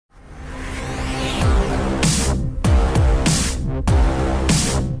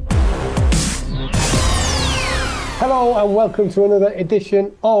Hello and welcome to another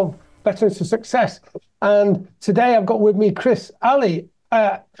edition of Veterans for Success. And today I've got with me Chris Ali.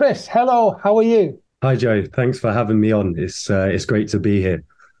 Chris, hello, how are you? Hi, Joe. Thanks for having me on. It's great to be here.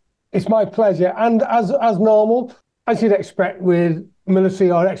 It's my pleasure. And as normal, as you'd expect with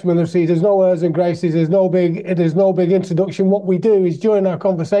military or ex-military, there's no airs and graces, there's no big introduction. What we do is during our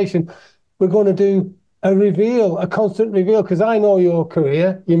conversation, we're going to do a constant reveal, because I know your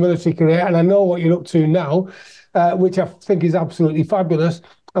career, your military career, and I know what you're up to now, which I think is absolutely fabulous.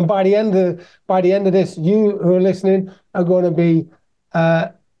 And by the end of this, you who are listening are going to be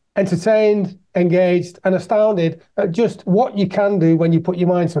entertained, engaged, and astounded at just what you can do when you put your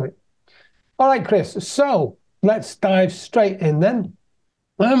mind to it. All right, Chris. So let's dive straight in then.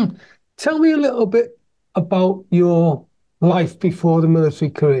 Tell me a little bit about your life before the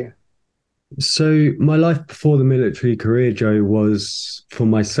military career. So my life before the military career, Joe, was for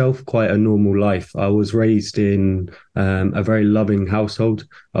myself quite a normal life. I was raised in a very loving household.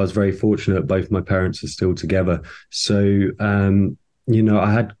 I was very fortunate both my parents are still together. So,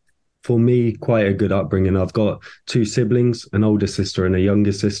 I had, for me, quite a good upbringing. I've got two siblings, an older sister and a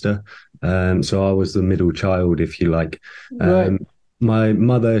younger sister. So I was the middle child, if you like. Right. My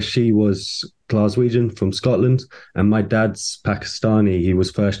mother, she was Glaswegian from Scotland, and my dad's Pakistani. He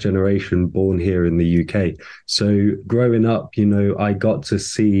was first generation born here in the UK. So growing up, I got to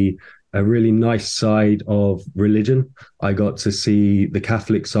see a really nice side of religion. I got to see the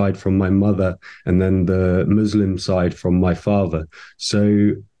Catholic side from my mother and then the Muslim side from my father.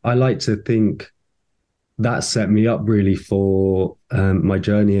 So I like to think that set me up really for my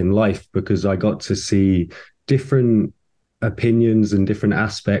journey in life, because I got to see different opinions and different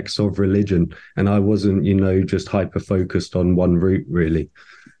aspects of religion, and I wasn't just hyper focused on one route really.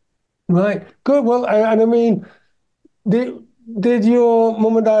 Right. Good. Well, and I mean, did your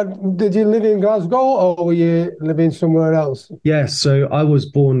mum and dad, did you live in Glasgow or were you living somewhere else? Yeah, so I was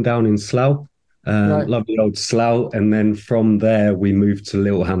born down in Slough, Right. lovely old Slough, and then from there we moved to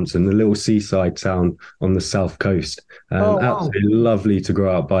Littlehampton, a little seaside town on the south coast. Oh, wow. Absolutely lovely to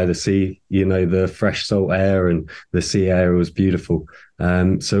grow up by the sea. The fresh salt air and the sea air was beautiful.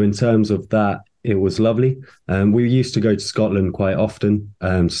 So in terms of that, it was lovely. We used to go to Scotland quite often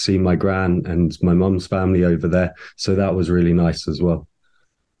to see my gran and my mum's family over there. So that was really nice as well.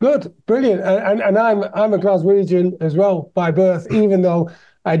 Good. Brilliant. And I'm a Glaswegian as well by birth, even though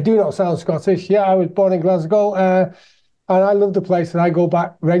I do not sound Scottish. Yeah, I was born in Glasgow, and I love the place, and I go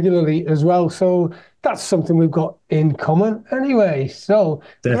back regularly as well. So that's something we've got in common anyway. So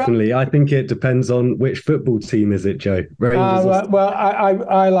Definitely. I think it depends on which football team is it, Joe? Rangers or... well,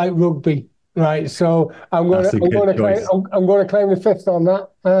 I like rugby, right? So That's a good choice. I'm going to claim the fifth on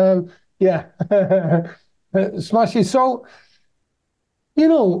that. Yeah, smashing. So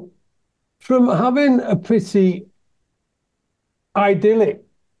from having a pretty idyllic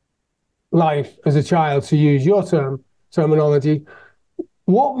life as a child, to use your terminology,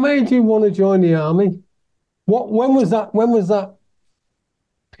 what made you want to join the army? When was that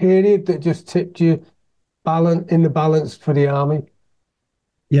period that just tipped you in the balance for the army?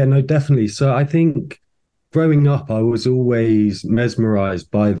 Yeah, no, definitely. So I think growing up, I was always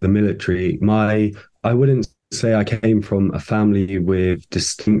mesmerized by the military. I wouldn't say I came from a family with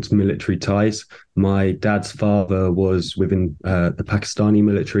distinct military ties. My dad's father was within the Pakistani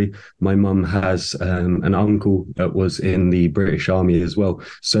military. My mum has an uncle that was in the British Army as well.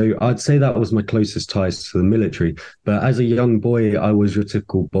 So I'd say that was my closest ties to the military. But as a young boy, I was your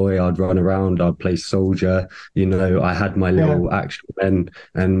typical boy. I'd run around, I'd play soldier. I had my little action men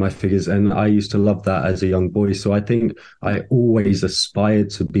and my figures, and I used to love that as a young boy. So I think I always aspired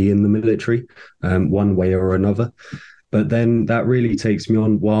to be in the military, one way or another. But then that really takes me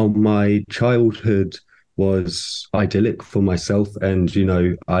on. While my childhood was idyllic for myself, and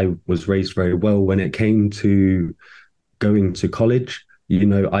I was raised very well, when it came to going to college,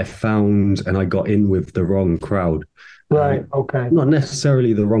 I found and I got in with the wrong crowd. Right. Okay. Not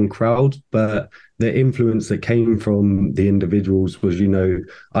necessarily the wrong crowd, but the influence that came from the individuals was,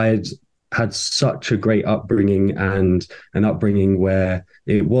 I had such a great upbringing, and an upbringing where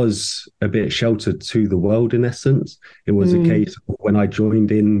it was a bit sheltered to the world in essence. It was a case of when I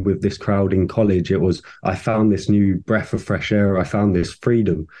joined in with this crowd in college, I found this new breath of fresh air. I found this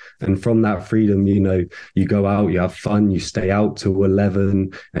freedom. And from that freedom, you go out, you have fun, you stay out till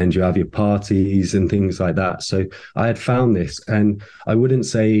 11 and you have your parties and things like that. So I had found this, and I wouldn't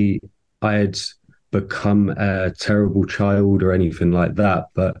say I had become a terrible child or anything like that.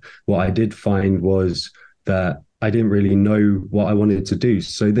 But what I did find was that I didn't really know what I wanted to do.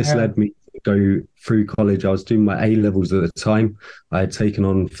 So this led me to go through college. I was doing my A levels at the time. I had taken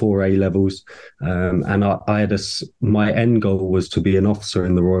on 4 A levels, and I had my end goal was to be an officer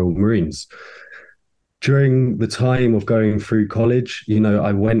in the Royal Marines. During the time of going through college,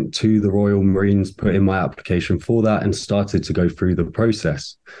 I went to the Royal Marines, put in my application for that, and started to go through the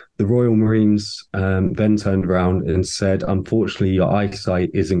process. The Royal Marines then turned around and said, unfortunately, your eyesight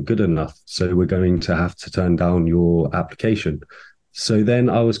isn't good enough, so we're going to have to turn down your application. So then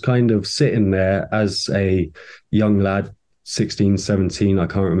I was kind of sitting there as a young lad, 16, 17, I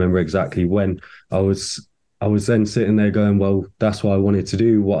can't remember exactly when. I was then sitting there going, well, that's what I wanted to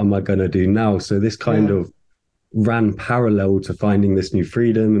do. What am I going to do now? So this kind of ran parallel to finding this new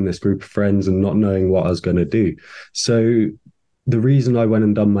freedom and this group of friends and not knowing what I was going to do. So the reason I went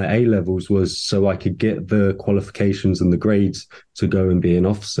and done my A levels was so I could get the qualifications and the grades to go and be an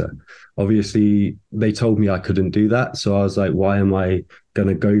officer. Obviously, they told me I couldn't do that. So I was like, why am I going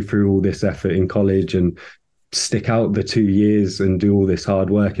to go through all this effort in college and stick out the 2 years and do all this hard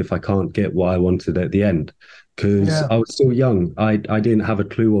work if I can't get what I wanted at the end? Because I was still young. I didn't have a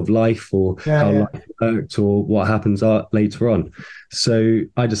clue of life or how life worked or what happens later on. So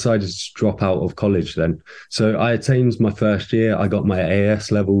I decided to drop out of college then. So I attained my first year. I got my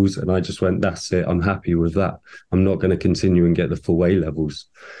AS levels and I just went, that's it. I'm happy with that. I'm not going to continue and get the full A levels.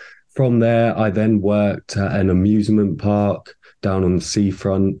 From there, I then worked at an amusement park down on the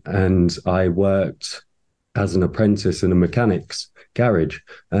seafront, and I worked as an apprentice in a mechanic's garage.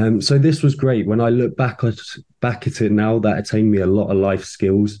 So this was great. When I look back at it now, that attained me a lot of life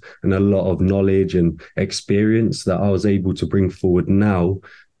skills and a lot of knowledge and experience that I was able to bring forward now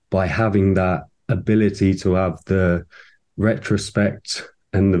by having that ability to have the retrospect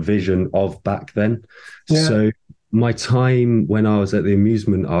and the vision of back then. So my time when I was at the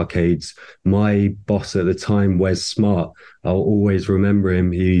amusement arcades, my boss at the time, Wes Smart, I'll always remember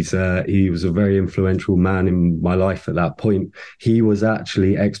him. He was a very influential man in my life at that point. He was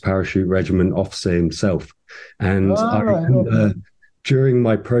actually ex-parachute regiment officer himself. And I remember during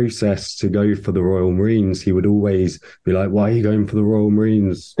my process to go for the Royal Marines, he would always be like, why are you going for the Royal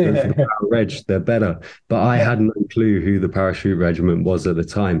Marines? Go for the Para Reg, they're better. But I had no clue who the parachute regiment was at the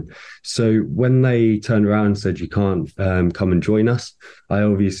time. So when they turned around and said, you can't come and join us, I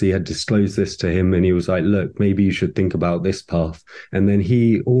obviously had disclosed this to him, and he was like, look, maybe you should think about this path. And then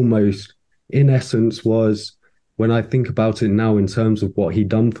he almost, in essence, was, when I think about it now in terms of what he'd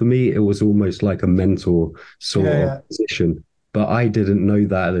done for me, it was almost like a mentor sort of position. But I didn't know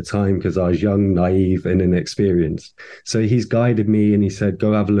that at the time because I was young, naive, and inexperienced. So he's guided me and he said,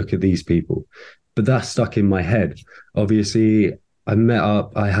 go have a look at these people. But that stuck in my head. Obviously,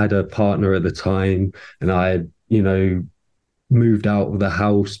 I had a partner at the time, and I had, moved out of the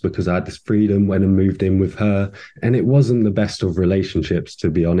house because I had this freedom, went and moved in with her. And it wasn't the best of relationships, to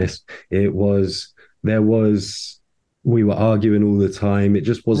be honest. We were arguing all the time. It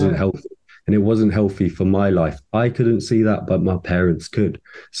just wasn't healthy. And it wasn't healthy for my life. I couldn't see that, but my parents could.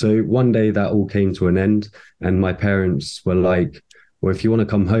 So one day that all came to an end, and my parents were like, well, if you want to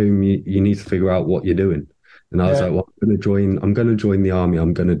come home, you need to figure out what you're doing. And I was like, well, I'm going to join the army.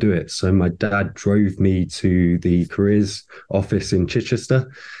 I'm going to do it. So my dad drove me to the careers office in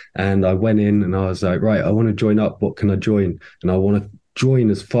Chichester, and I went in and I was like, right, I want to join up. What can I join? And I want to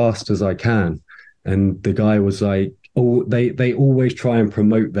join as fast as I can. And the guy was like, oh, they always try and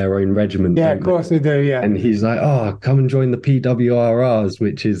promote their own regiment. Yeah, of course they do, yeah. And he's like, oh, come and join the PWRRs,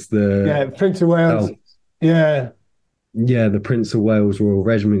 which is the... Prince of Wales. The Prince of Wales Royal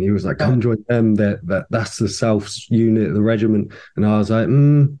Regiment. He was like, come join them. That's the South unit of the regiment. And I was like,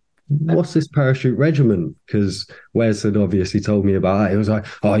 what's this parachute regiment? Because Wes had obviously told me about it. He was like,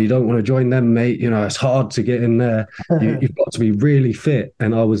 oh, you don't want to join them, mate. It's hard to get in there. You've got to be really fit.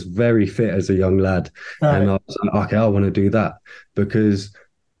 And I was very fit as a young lad. Right. And I was like, okay, I want to do that. Because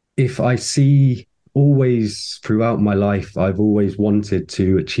if I see always throughout my life, I've always wanted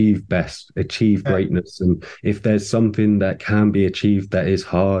to achieve greatness. And if there's something that can be achieved that is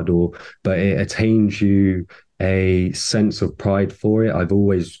hard, but it attains you a sense of pride for it, I've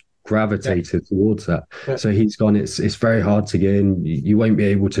always gravitated towards that. So he's gone, it's very hard to get in, you won't be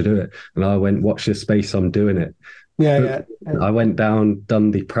able to do it. And I went, watch this space, I'm doing it. I went down,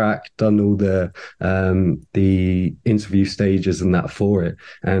 done the prac, done all the interview stages and that for it,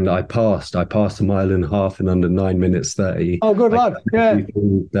 and I passed a 1.5 miles in under 9 minutes 30. Oh, good lad.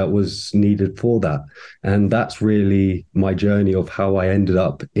 That was needed for that. And that's really my journey of how I ended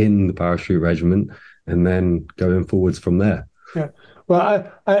up in the parachute regiment, and then going forwards from there.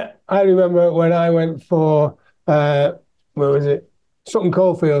 Well, I remember when I went for where was it? Sutton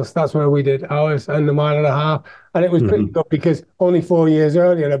Coldfields, that's where we did ours, and the mile and a half. And it was pretty Mhm. good because only 4 years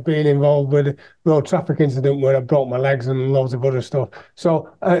earlier I'd been involved with a road traffic incident where I broke my legs and loads of other stuff. So,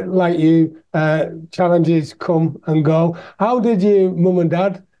 like you, challenges come and go. How did your mum and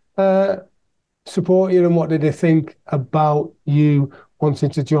dad support you, and what did they think about you wanting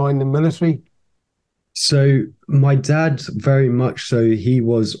to join the military? So my dad, very much so, he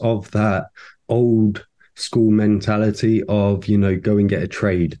was of that old school mentality of, go and get a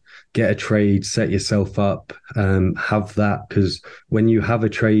trade, set yourself up, have that, because when you have a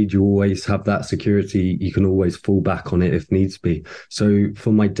trade, you always have that security. You can always fall back on it if needs be. So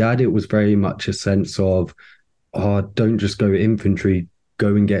for my dad, it was very much a sense of, oh, don't just go infantry,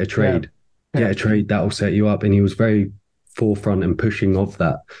 go and get a Yeah, trade. yeah. Get a trade that will set you up. And he was very forefront and pushing of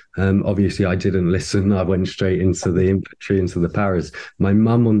that. Obviously, I didn't listen. I went straight into the infantry, into the paras. My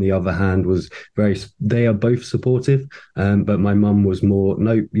mum, on the other hand, was they are both supportive. But my mum was more,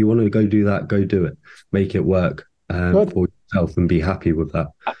 no, you want to go do that, go do it, make it work Good. for yourself and be happy with that.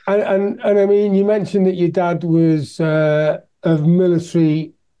 And I mean, you mentioned that your dad was of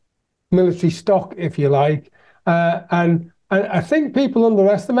military stock, if you like, and I think people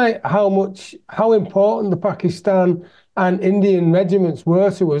underestimate how important the Pakistan and Indian regiments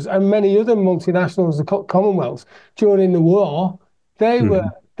were to us, and many other multinationals, the Commonwealths during the war. They were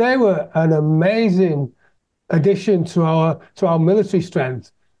Mhm. they were an amazing addition to our military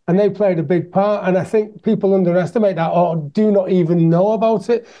strength, and they played a big part. And I think people underestimate that or do not even know about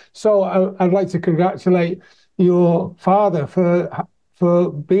it. So I'd like to congratulate your father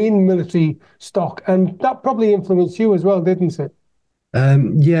for being military stock, and that probably influenced you as well, didn't it?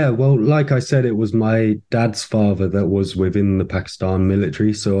 Yeah, well, like I said, it was my dad's father that was within the Pakistan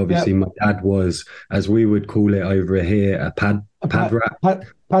military. So Yeah, obviously, my dad was, as we would call it over here, a a pad rat.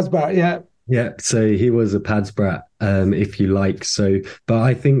 Pasbat, yeah, Yeah, so he was a pads brat, if you like. So, but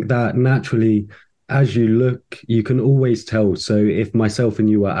I think that naturally, as you look, you can always tell. So, if myself and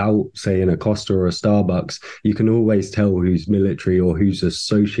you are out, say in a Costa or a Starbucks, you can always tell who's military or who's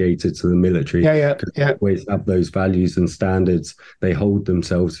associated to the military yeah, yeah, because they yeah, always have those values and standards. They hold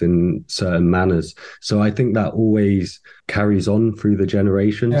themselves in certain manners. So, I think that always carries on through the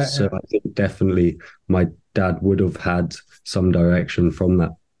generations. yeah, So, yeah. I think definitely my dad would have had some direction from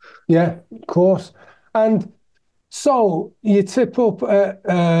that. Yeah, of course. And so you tip up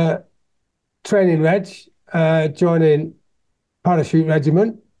at training reg, joining parachute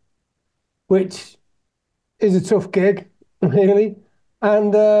regiment, which is a tough gig, really.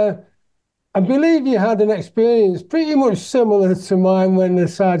 And I believe you had an experience pretty much similar to mine when the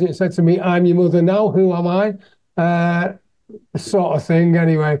sergeant said to me, "I'm your mother now, who am I?" Uh, sort of thing,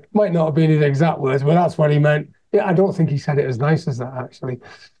 anyway. Might not have been his exact words, but that's what he meant. Yeah, I don't think he said it as nice as that, actually.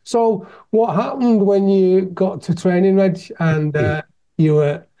 So, what happened when you got to training reg and you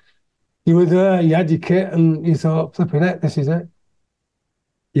were you were there, you had your kit, and you thought, flipping it, this is it.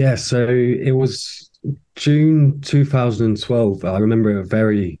 Yeah, so it was June 2012. I remember it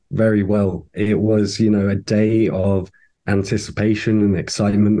very, very well. It was, a day of anticipation and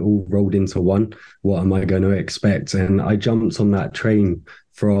excitement all rolled into one. What am I going to expect? And I jumped on that train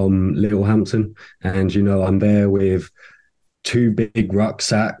from Littlehampton, and I'm there with two big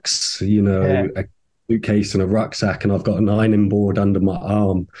rucksacks, Yeah. a suitcase and a rucksack, and I've got an ironing board under my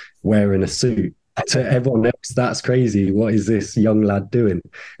arm, wearing a suit. To everyone else, that's crazy. What is this young lad doing?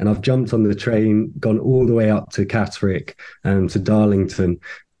 And I've jumped on the train, gone all the way up to Catterick and to Darlington.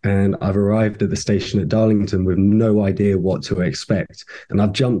 And I've arrived at the station at Darlington with no idea what to expect. And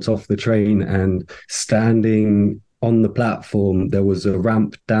I've jumped off the train, and standing on the platform, there was a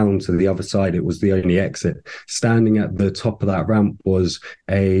ramp down to the other side. It was the only exit. Standing at the top of that ramp was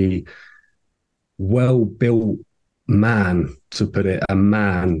a well-built man, to put it. A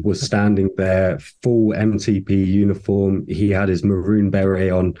man was standing there, full MTP uniform. He had his maroon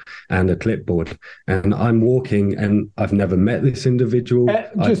beret on and a clipboard. And I'm walking, and I've never met this individual.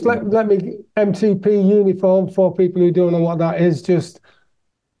 Just let me MTP uniform for people who don't know what that is. Just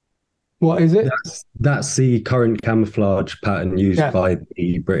what is it? That's the current camouflage pattern used Yeah, by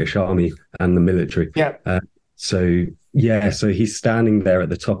the British Army and the military. yeah. So yeah, so he's standing there at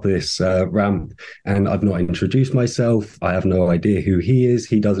the top of this ramp, and I've not introduced myself. I have no idea who he is.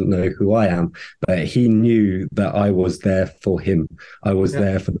 He doesn't know who I am, but he knew that I was there for him. I was Yeah.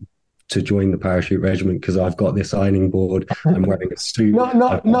 there to join the parachute regiment because I've got this ironing board. I'm wearing a suit.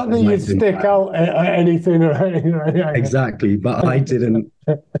 Not that you'd stick out at anything or anything. Exactly, but I didn't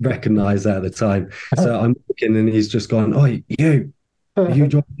recognize that at the time. So I'm looking, and he's just gone, "Oh, you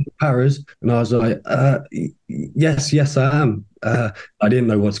joined the Paras?" And I was like, yes, I am. I didn't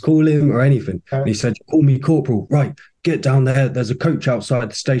know what to call him or anything. And he said, "Call me Corporal." Right. get down there. There's a coach outside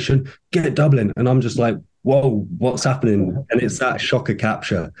the station. Get doubling. And I'm just like, whoa, what's happening? And it's that shocker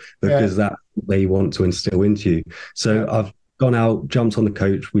capture because that's what they want to instill into you. So I've gone out, jumped on the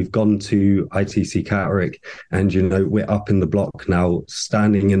coach. We've gone to ITC Catterick, and we're up in the block now,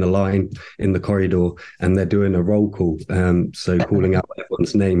 standing in a line in the corridor, and they're doing a roll call. So calling out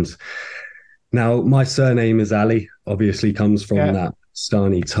everyone's names. Now, my surname is Ali, obviously comes from that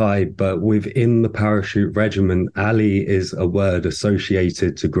Pakistani tie, but within the parachute regiment, Ali is a word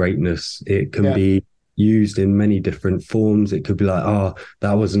associated to greatness. It can be used in many different forms. It could be like, oh,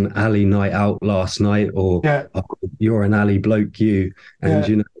 that was an Ali night out last night, or oh, you're an Ali bloke, you.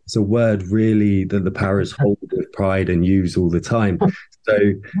 And, it's a word really that the paras hold with pride and use all the time.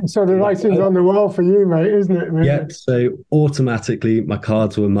 So the writing's on the wall for you, mate, isn't it? Really? Yeah. So automatically my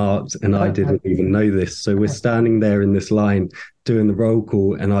cards were marked and I didn't even know this. So we're standing there in this line doing the roll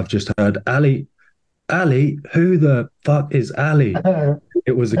call, and I've just heard, Ali, who the fuck is Ali?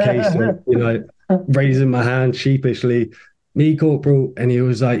 It was a case of, raising my hand sheepishly, me, Corporal, and he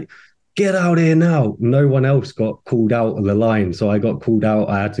was like, get out here now. No one else got called out of the line. So I got called out.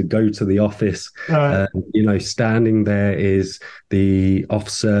 I had to go to the office. Standing there is the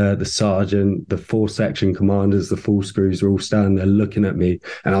officer, the sergeant, the 4 section commanders, the full screws are all standing there looking at me.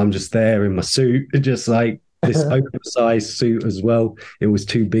 And I'm just there in my suit, just like this oversized suit as well. It was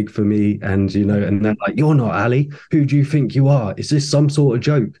too big for me. And, and they're like, you're not Ali. Who do you think you are? Is this some sort of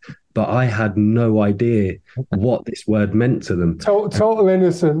joke? But I had no idea what this word meant to them. Total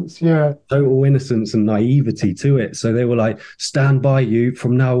innocence, yeah. Total innocence and naivety to it. So they were like, stand by you.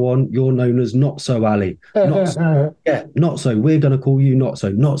 From now on, you're known as Not So Ali. Not so. Yeah, Not So. We're going to call you Not So.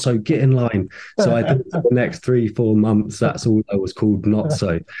 Not So, get in line. So I think for the next 3-4 months, that's all I was called, Not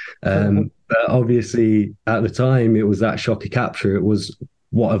So. But obviously, at the time, it was that shocker capture. It was,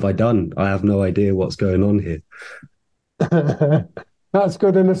 what have I done? I have no idea what's going on here. That's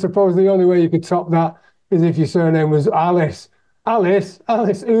good. And I suppose the only way you could top that is if your surname was Alice. Alice,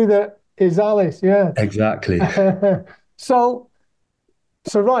 who the is Alice? Yeah. Exactly. So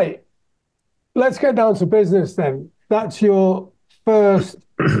right. Let's get down to business then. That's your first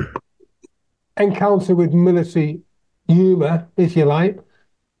encounter with military humour, if you like.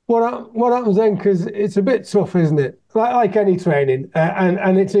 What happens then? Because it's a bit tough, isn't it? Like any training,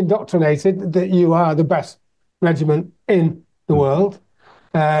 and it's indoctrinated that you are the best regiment in the world,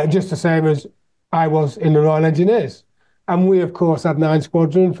 just the same as I was in the Royal Engineers. And we, of course, had 9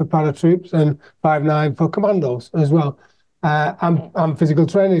 Squadron for paratroops and 5-9 for commandos as well. And physical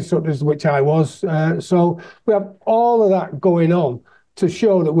training instructors, which I was. So we have all of that going on to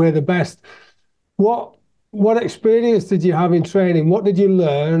show that we're the best. What experience did you have in training? What did you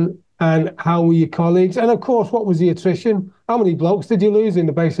learn? And how were your colleagues? And of course, what was the attrition? How many blokes did you lose in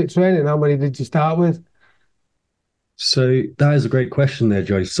the basic training? How many did you start with? So that is a great question there,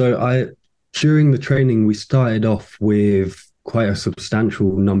 Joyce. So during the training, we started off with quite a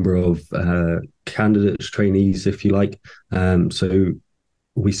substantial number of candidates, trainees, if you like. So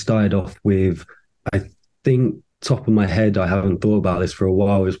we started off with, I think, top of my head, I haven't thought about this for a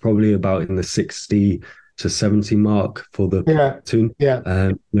while, it was probably about in the 60 to 70 mark for the platoon.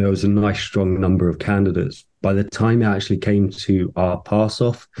 There was a nice strong number of candidates. By the time it actually came to our pass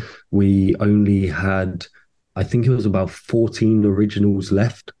off, we only had, I think it was about 14 originals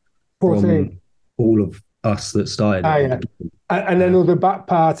left 14. From all of us that started. And then other back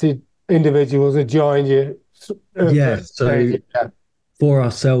party individuals that joined you. For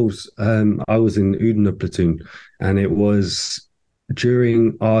ourselves, I was in Udina platoon, and it was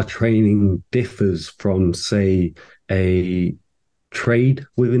during our training differs from, say, a trade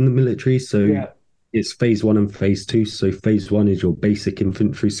within the military. So it's phase 1 and phase 2. So phase 1 is your basic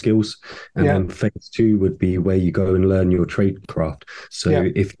infantry skills, and then phase 2 would be where you go and learn your trade craft. So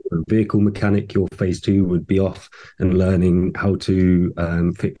if you're a vehicle mechanic, your phase 2 would be off and learning how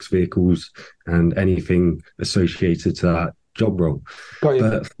to fix vehicles and anything associated to that job role.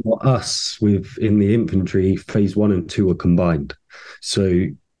 But for us, in the infantry, phase 1 and 2 are combined. So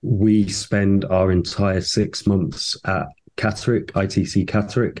we spend our entire 6 months at Catterick, ITC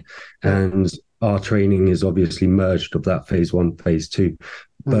Catterick, and our training is obviously merged of that phase 1, phase 2.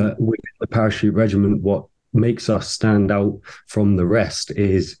 But with the parachute regiment, what makes us stand out from the rest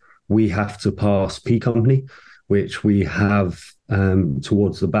is we have to pass P company, which we have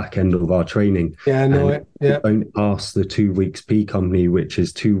towards the back end of our training. We don't pass the 2 weeks P company, which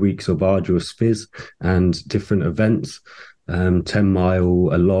is 2 weeks of arduous phys and different events. 10 mile,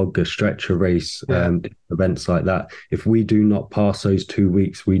 a log, a stretcher race, events like that. If we do not pass those 2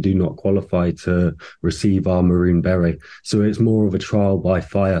 weeks, we do not qualify to receive our maroon beret. So it's more of a trial by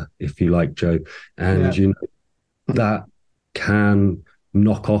fire, if you like, Joe. And that can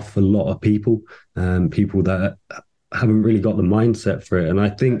knock off a lot of people, people that haven't really got the mindset for it. And I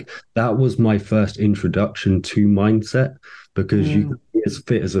think that was my first introduction to mindset, because you can be as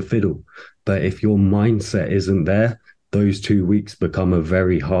fit as a fiddle, but if your mindset isn't there, those 2 weeks become a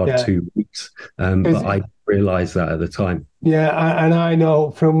very hard 2 weeks. But I realized that at the time. Yeah, and I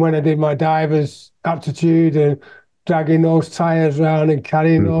know from when I did my divers aptitude and dragging those tires around and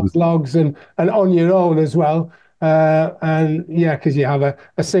carrying those logs and on your own as well. And yeah, because you have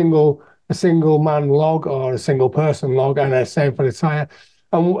a single man log or a single person log, and the same for the tire.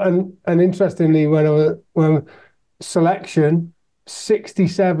 And interestingly, when selection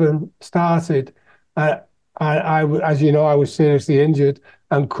 67 started, as you know, I was seriously injured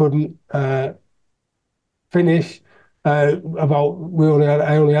and couldn't finish. I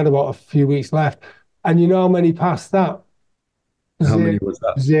only had about a few weeks left, and you know how many passed that? How many was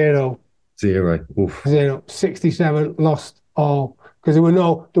that? Zero. Oof. 67 lost all, because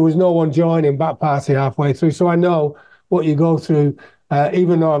there was no one joining back party halfway through. So I know what you go through.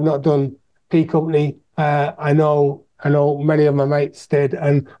 Even though I've not done P Company, I know many of my mates did,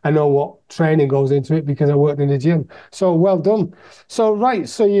 and I know what training goes into it because I worked in the gym. So well done. So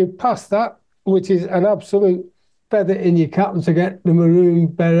you passed that, which is an absolute feather in your cap, to get the maroon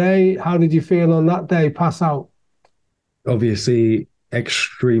beret. How did you feel on that day, pass out? Obviously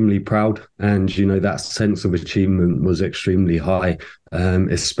extremely proud, and that sense of achievement was extremely high,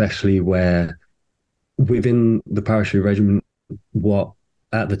 especially where within the parachute regiment, what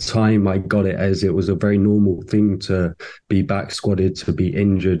at the time I got it as, it was a very normal thing to be back squadded, to be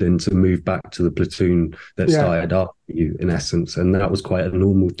injured, and to move back to the platoon that started after you, in essence. And that was quite a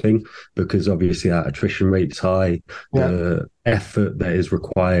normal thing, because obviously our attrition rate's high. The effort that is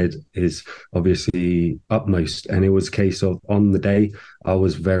required is obviously utmost. And it was a case of, on the day, I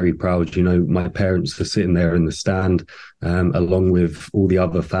was very proud. My parents were sitting there in the stand, along with all the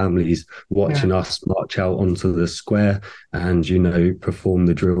other families, watching us march out onto the square and, perform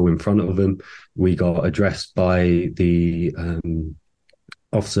the drill in front of them. We got addressed by the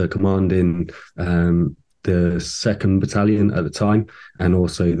officer commanding the 2nd Battalion at the time, and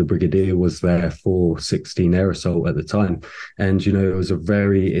also the Brigadier was there for 16 Air Assault at the time. And,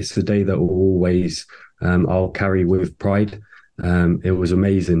 it's a day that will always, I'll carry with pride. It was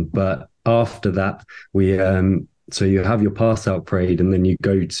amazing. But after that, we so you have your pass out parade, and then you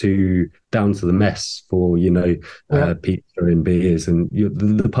go down to the mess for pizza and beers and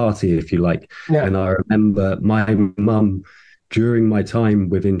the party, if you like. And I remember my mum, during my time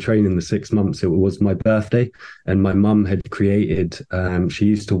within training, the 6 months, it was my birthday, and my mum had created, she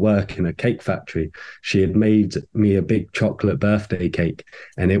used to work in a cake factory. She had made me a big chocolate birthday cake,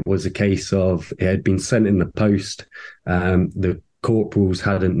 and it was a case of, it had been sent in the post. The corporals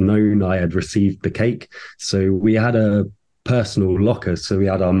hadn't known I had received the cake. So we had a personal locker. So we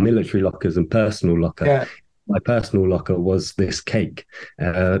had our military lockers and personal locker. My personal locker was this cake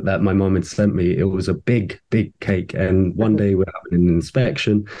that my mum had sent me. It was a big, big cake. And one day we were having an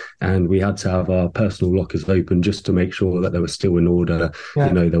inspection, and we had to have our personal lockers open just to make sure that they were still in order.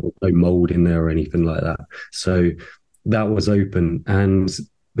 There was no mold in there or anything like that. So that was open, and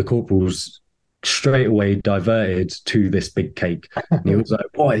the corporals straight away diverted to this big cake. And he was like,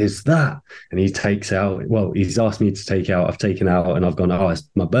 "What is that?" And he takes out, he's asked me to take out, I've taken out, and I've gone, "Oh, it's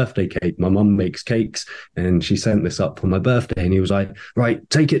my birthday cake. My mum makes cakes, and she sent this up for my birthday." And he was like, "Right,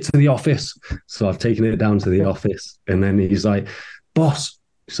 take it to the office." So I've taken it down to the office, and then he's like, "Boss."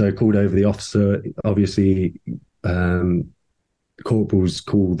 So I called over the officer. Obviously, corporals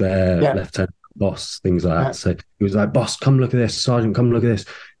call their lieutenant boss, things like that. So he was like, "Boss, come look at this. Sergeant, come look at this.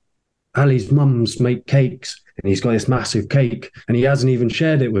 Ali's mums make cakes, and he's got this massive cake, and he hasn't even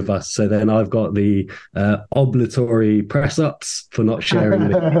shared it with us." So then I've got the obligatory press ups for not sharing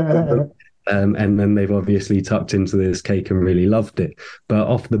it. And then they've obviously tucked into this cake and really loved it. But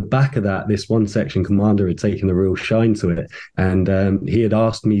off the back of that, this one section commander had taken a real shine to it, and he had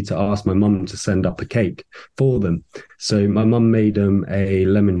asked me to ask my mum to send up a cake for them. So my mum made them a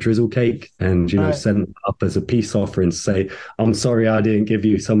lemon drizzle cake, and sent it up as a peace offering to say, "I'm sorry I didn't give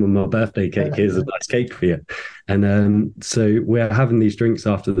you some of my birthday cake. Here's a nice cake for you." And so we're having these drinks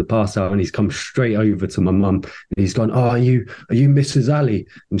after the pass out, and he's come straight over to my mum, and he's gone, "Oh, are you Mrs. Ali?"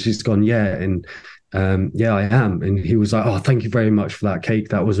 And she's gone, "Yeah." And yeah, I am. And he was like, "Oh, thank you very much for that cake.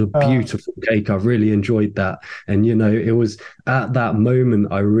 That was a beautiful cake. I really enjoyed that." And it was at that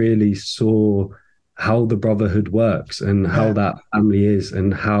moment I really saw how the brotherhood works, and how that family is,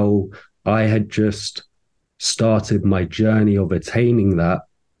 and how I had just started my journey of attaining that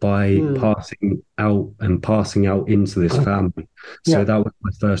by passing out into this family. So that was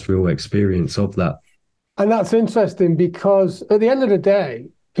my first real experience of that. And that's interesting because at the end of the day,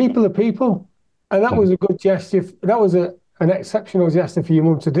 people are people. And that was Mhm. a good gesture. That was an exceptional gesture for your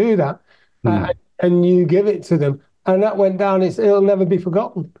mum to do that. Uh, Mm. and you give it to them. And that went down. It'll never be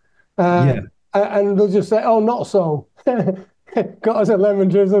forgotten. Uh, Yeah, and they'll just say, oh, not so. Got us a lemon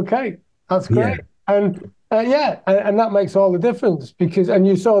drizzle cake. That's great. yeah, Yeah, and that makes all the difference because, and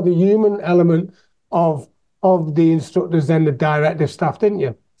you saw the human element of of the instructors and the directive staff, didn't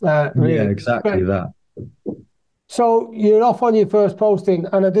you? yeah, Really, exactly great. that. So you're off on your first posting,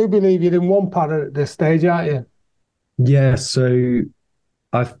 and I do believe you're in one para at this stage, aren't you? Yeah, so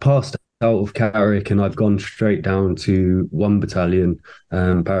I've passed out of Carrick and I've gone straight down to 1 battalion,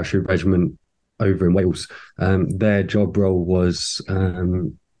 parachute regiment over in Wales. Their job role was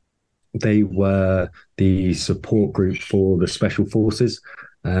they were the support group for the special forces.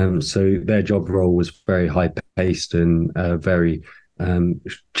 So their job role was very high paced and very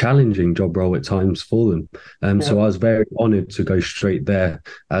challenging job role at times for them. Yeah, So I was very honoured to go straight there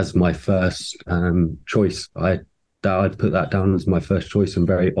as my first choice. I'd put that down as my first choice and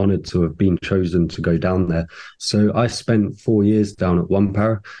very honoured to have been chosen to go down there. So I spent 4 years down at One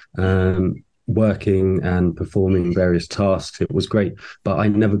Para, working and performing various tasks. It was great, but I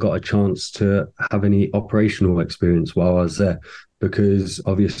never got a chance to have any operational experience while I was there because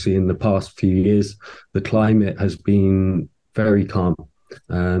obviously in the past few years, the climate has been very calm.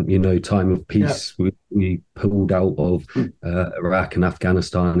 Time of yeah. peace, we pulled out of Iraq and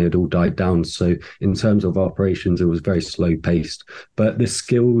Afghanistan, it all died down. So, in terms of operations, it was very slow paced. But the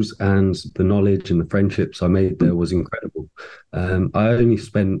skills and the knowledge and the friendships I made there was incredible. I only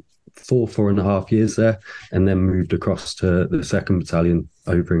spent 4.5 years there and then moved across to the 2nd Battalion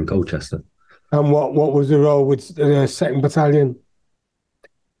over in Colchester. And what was the role with the second battalion?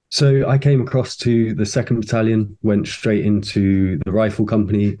 So I came across to the 2nd Battalion, went straight into the rifle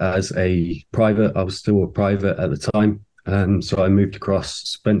company as a private. I was still a private at the time. So I moved across,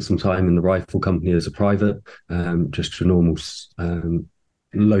 spent some time in the rifle company as a private, just a normal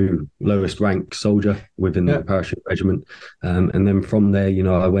lowest rank soldier within Yeah, the parachute regiment. And then from there,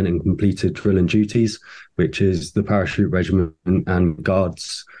 I went and completed drill and duties, which is the parachute regiment and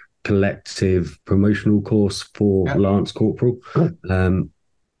guards collective promotional course for yeah, Lance Corporal.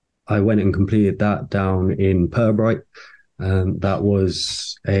 I went and completed that down in Pirbright. That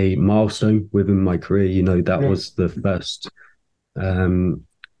was a milestone within my career. That yeah, was the first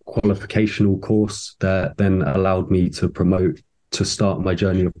qualificational course that then allowed me to start my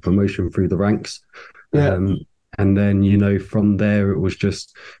journey of promotion through the ranks. yeah, And then, from there, it was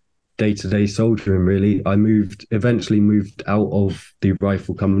just day-to-day soldiering really. Eventually moved out of the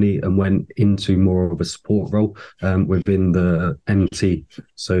rifle company and went into more of a support role within the MT,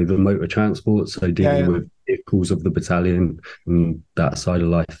 so the motor transport, so yeah, dealing yeah. with vehicles of the battalion and that side of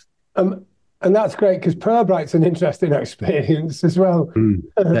life. And that's great because Pirbright's an interesting experience as well.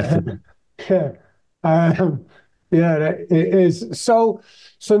 Definitely. Yeah, um, yeah, it is. So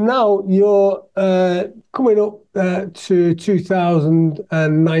now you're coming up to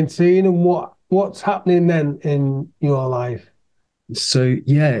 2019, and what's happening then in your life? So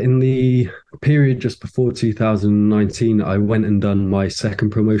yeah, in the period just before 2019, I went and done my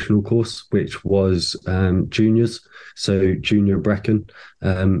second promotional course, which was juniors. So Junior Brecon.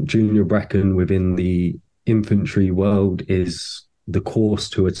 Junior Brecon within the infantry world is the course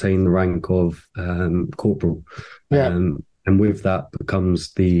to attain the rank of corporal. Yeah, And with that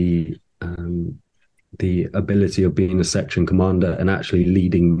comes the ability of being a section commander and actually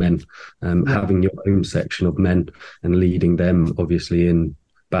leading men, yeah, having your own section of men and leading them, obviously, in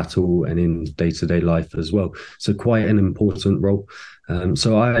battle and in day-to-day life as well. So quite an important role.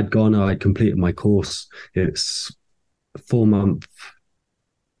 So I had completed my course. It's a 4-month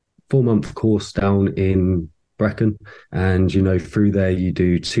course down in Brecon. And, through there, you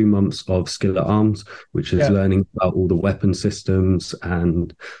do 2 months of skill at arms, which is yeah, learning about all the weapon systems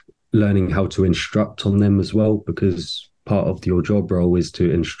and learning how to instruct on them as well, because part of your job role is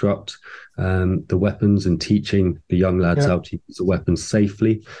to instruct the weapons and teaching the young lads yeah. how to use the weapons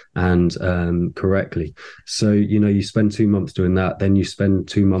safely and correctly. So, you spend 2 months doing that. Then you spend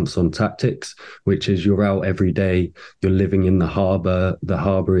 2 months on tactics, which is you're out every day. You're living in the harbour. The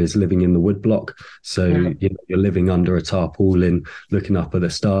harbour is living in the woodblock. So, Yeah. you're living under a tarpaulin, looking up at the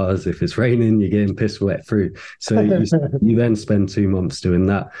stars. If it's raining, you're getting piss wet through. So you then spend 2 months doing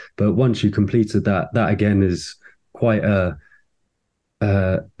that. But once you completed that again is quite a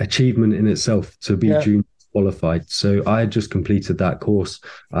achievement in itself to be Yeah. junior qualified. So I had just completed that course.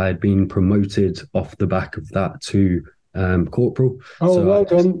 I had been promoted off the back of that to corporal. Oh, So well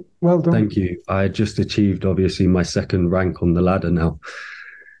done. Well done. thank you. I had just achieved obviously my second rank on the ladder now.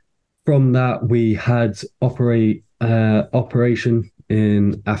 From that, we had operation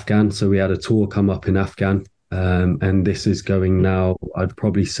in Afghan. So we had a tour come up in Afghan. And this is going now, I'd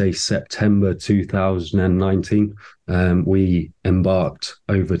probably say September 2019. We embarked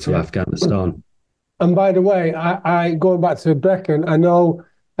over to Afghanistan. And by the way, I going back to Brecon, I know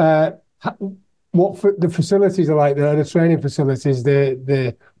the facilities are like there, the training facilities,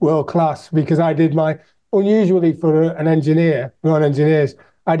 the world class, because I did my, unusually for an engineer, non engineers,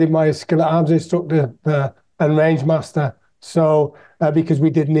 I did my skill at arms instructor and range master. So because we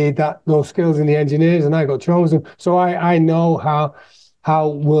did need those skills in the engineers, and I got chosen. So I know how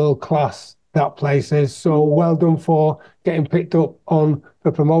world class that place is. So well done for getting picked up on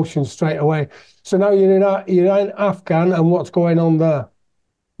the promotion straight away. So now you're in Afghan, and what's going on there?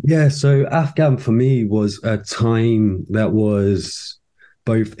 Yeah, so Afghan for me was a time that was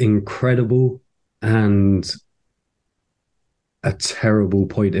both incredible and a terrible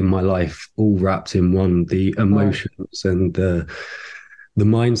point in my life, all wrapped in one. The emotions and the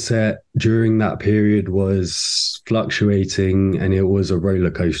mindset during that period was fluctuating, and it was a roller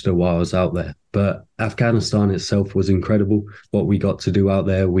coaster while I was out there. But Afghanistan itself was incredible. What we got to do out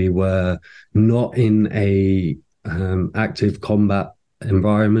there, we were not in a active combat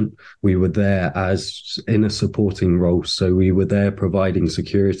environment. We were there as in a supporting role. So we were there providing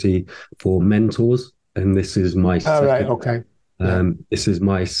security for mentors. And this is my this is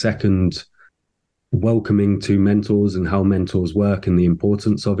my second welcoming to mentors and how mentors work and the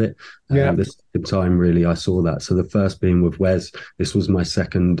importance of it. The second time really I saw that. So the first being with Wes, this was my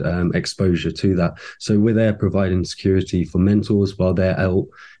second exposure to that. So we're there providing security for mentors while they're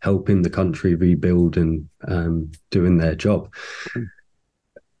helping the country rebuild and doing their job.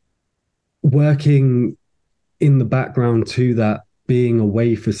 Working in the background to that, being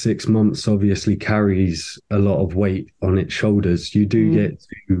away for 6 months obviously carries a lot of weight on its shoulders. You do get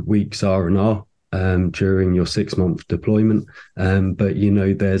 2 weeks R&R during your 6-month deployment. But,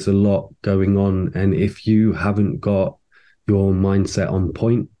 there's a lot going on. And if you haven't got your mindset on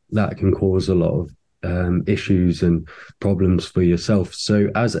point, that can cause a lot of issues and problems for yourself. So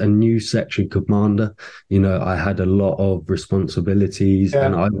as a new section commander, I had a lot of responsibilities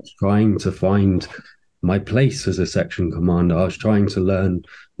and I was trying to find my place as a section commander. I was trying to learn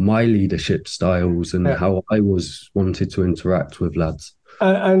my leadership styles and how I wanted to interact with lads.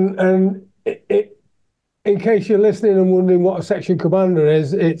 And in case you're listening and wondering what a section commander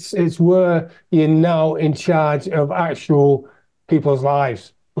is, it's where you're now in charge of actual people's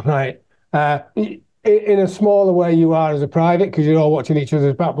lives, right? In a smaller way you are as a private, because you're all watching each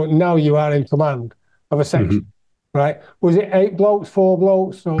other's back, but now you are in command of a section, right? Was it 8 blokes, 4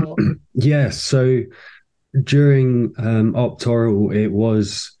 blokes? Or? Yeah, so during Op Toril, it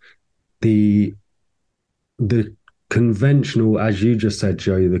was the conventional, as you just said,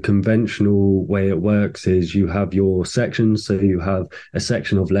 Joe, the conventional way it works is you have your sections. So you have a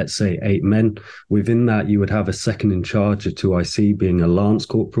section of, let's say, 8 men. Within that, you would have a second in charge of 2IC being a lance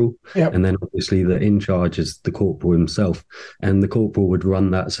corporal. Yep. And then obviously the in charge is the corporal himself. And the corporal would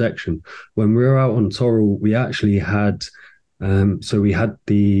run that section. When we were out on Toril, we actually had,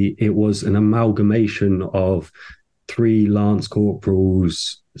 it was an amalgamation of 3 lance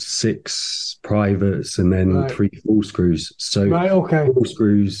corporals, 6 privates, and then 3 full screws. So full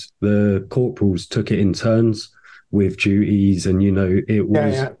screws, the corporals took it in turns with duties, and it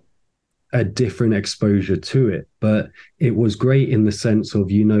was a different exposure to it. But it was great in the sense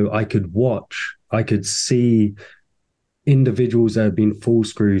of, I could see individuals that have been full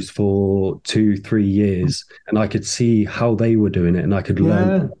screws for 2-3 years, and I could see how they were doing it, and I could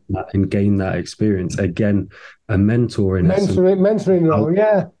learn that and gain that experience. Again, a mentor in mentoring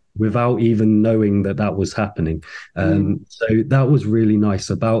role, without even knowing that was happening. So that was really nice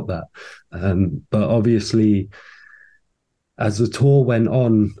about that. But obviously, as the tour went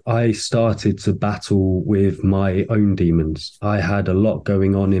on, I started to battle with my own demons. I had a lot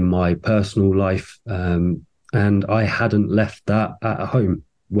going on in my personal life, and I hadn't left that at home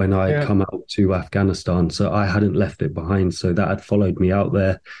when I come out to Afghanistan. So I hadn't left it behind. So that had followed me out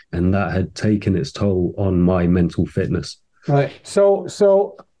there, and that had taken its toll on my mental fitness. Right. So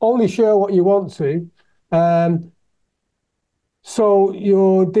only share what you want to. So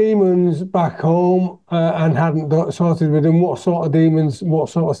your demons back home and hadn't got sorted with them. What sort of demons, what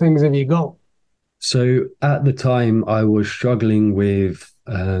sort of things have you got? So at the time, I was struggling with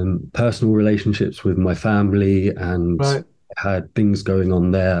personal relationships with my family, and had things going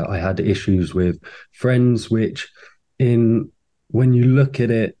on there. I had issues with friends, which when you look at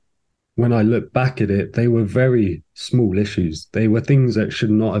it, when I look back at it, they were very small issues. They were things that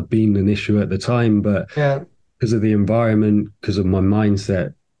should not have been an issue at the time, but because of the environment, because of my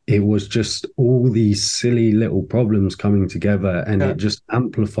mindset, it was just all these silly little problems coming together, and Yeah. it just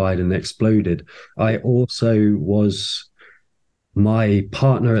amplified and exploded. I also was my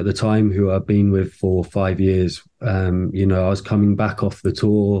partner at the time, who I've been with for 5 years. I was coming back off the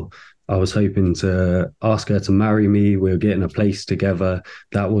tour. I was hoping to ask her to marry me. We were getting a place together.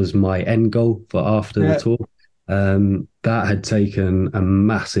 That was my end goal for after the Yeah. tour. That had taken a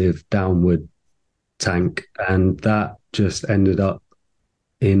massive downward tank, and that just ended up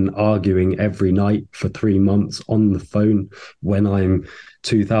in arguing every night for 3 months on the phone when I'm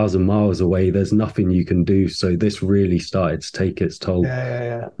 2,000 miles away. There's nothing you can do. So this really started to take its toll, Yeah, yeah,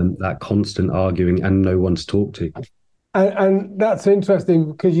 yeah. and that constant arguing and no one to talk to. And that's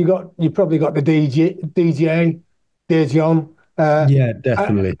interesting because you probably got the DJ, Dear John. Yeah, I,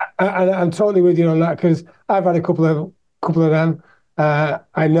 definitely. I'm totally with you on that because I've had a couple of them.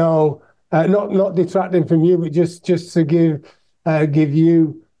 I know, not detracting from you, but just to give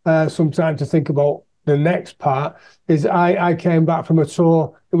you some time to think about the next part. Is I came back from a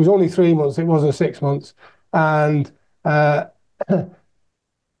tour. It was only 3 months. It wasn't 6 months, and uh,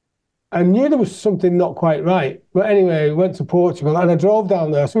 I knew there was something not quite right. But anyway, we went to Portugal and I drove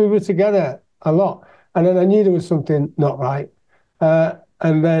down there. So we were together a lot. And then I knew there was something not right.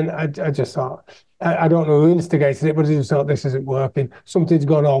 And then I just thought, I don't know who instigated it, but I just thought this isn't working. Something's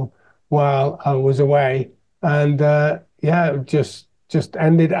gone on while I was away. And yeah, it just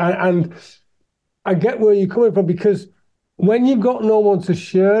ended. And I get where you're coming from because when you've got no one to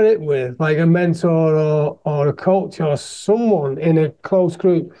share it with, like a mentor or a coach or someone in a close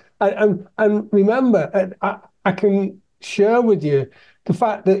group, and remember, I can share with you the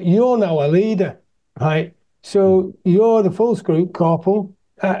fact that you're now a leader, right? So you're the full group corporal,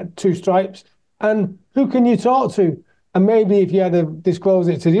 two stripes, and who can you talk to? And maybe if you had to disclose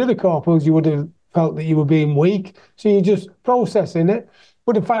it to the other corporals, you would have felt that you were being weak. So you're just processing it.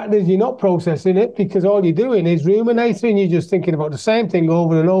 But the fact is, you're not processing it because all you're doing is ruminating. You're just thinking about the same thing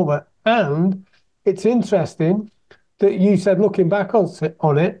over and over. And it's interesting that you said, looking back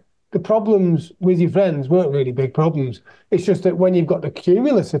on it, the problems with your friends weren't really big problems. It's just that when you've got the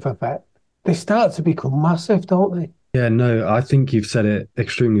cumulative effect, they start to become massive, don't they? Yeah, no, I think you've said it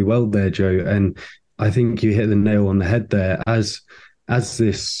extremely well there, Joe. And I think you hit the nail on the head there. As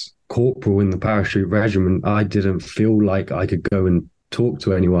this corporal in the parachute regiment, I didn't feel like I could go and talk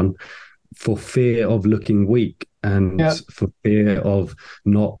to anyone for fear of looking weak and Yeah. for fear of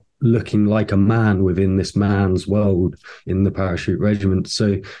not looking like a man within this man's world in the parachute regiment.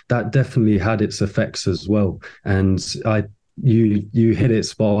 So that definitely had its effects as well. And you hit it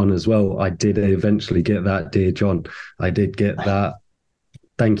spot on as well. I did eventually get that, Dear John. I did get that.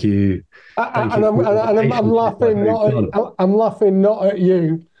 Thank you. Thank And you for the I'm relationship I laughing moved not on. I'm laughing not at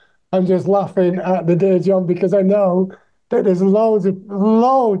you. I'm just laughing at the Dear John because I know that there's loads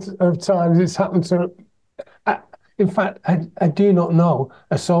of times it's happened to. I, in fact, I do not know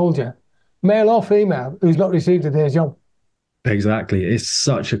a soldier, male or female, who's not received a Dear John. Exactly. It's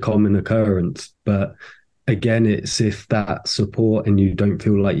such a common occurrence. But again, it's if that support and you don't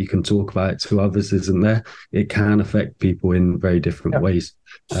feel like you can talk about it to others isn't there, it can affect people in very different Yeah. ways.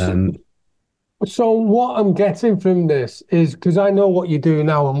 So, so what I'm getting from this is because I know what you do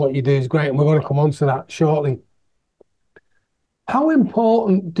now and what you do is great, and we're going to come on to that shortly. How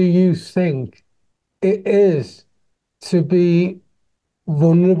important do you think it is to be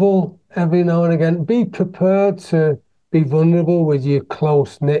vulnerable every now and again? Be prepared to be vulnerable with your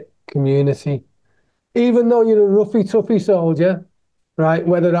close-knit community, even though you're a roughy, toughy soldier, right?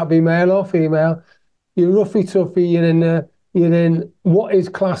 Whether that be male or female, you're roughy, toughy. You're in what is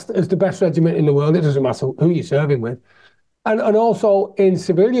classed as the best regiment in the world. It doesn't matter who you're serving with, and also in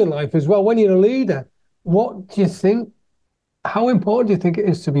civilian life as well. When you're a leader, what do you think? How important do you think it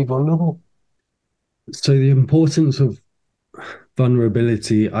is to be vulnerable? So the importance of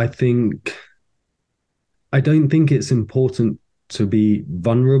vulnerability, I don't think it's important to be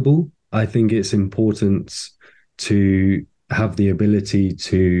vulnerable. I think it's important to have the ability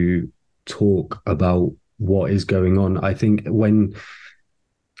to talk about what is going on. I think the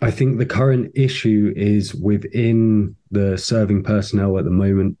current issue is within the serving personnel at the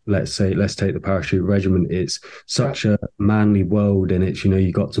moment. Let's take the parachute regiment. It's Yeah, such a manly world, and it's,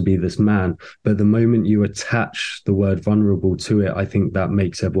 you got to be this man. But the moment you attach the word vulnerable to it, I think that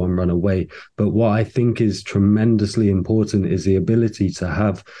makes everyone run away. But what I think is tremendously important is the ability to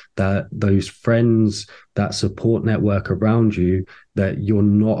have those friends, that support network around you, that you're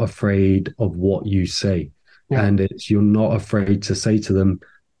not afraid of what you say. yeah, And you're not afraid to say to them,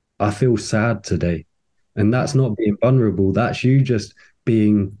 I feel sad today. And that's not being vulnerable. That's you just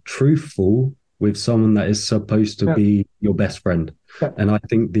being truthful with someone that is supposed to yeah. be your best friend. Yeah. And I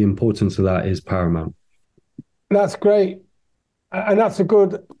think the importance of that is paramount. That's great. And that's a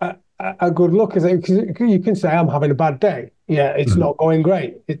good look, is it? Because you can say, I'm having a bad day. Yeah, it's Mhm. not going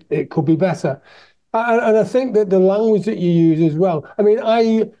great. It could be better. And I think that the language that you use as well. I mean,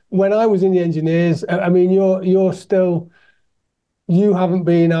 when I was in the engineers, I mean, you're still, you haven't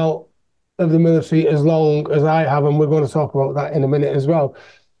been out of the military as long as I have, and we're going to talk about that in a minute as well.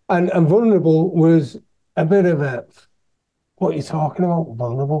 And vulnerable was a bit of a, what are you talking about?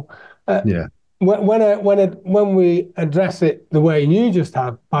 Vulnerable. Uh, Yeah. when we address it the way you just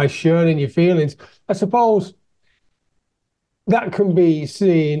have, by sharing your feelings, I suppose that can be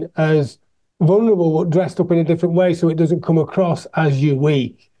seen as vulnerable but dressed up in a different way, so it doesn't come across as you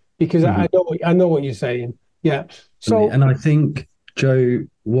weak. Because Mhm. I know what you're saying. Yeah. So And I think, Joe,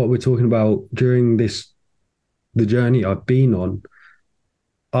 what we're talking about during the journey I've been on,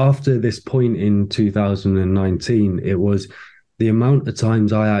 after this point in 2019, it was the amount of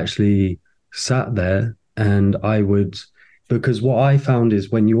times I actually sat there and I would, because what I found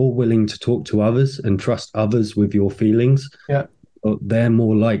is when you're willing to talk to others and trust others with your feelings, yeah, they're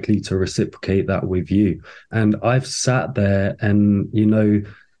more likely to reciprocate that with you. And I've sat there and,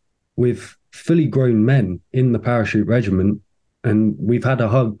 with fully grown men in the parachute regiment, and we've had a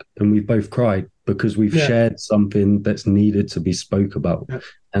hug and we've both cried because we've yeah, shared something that's needed to be spoke about. yeah.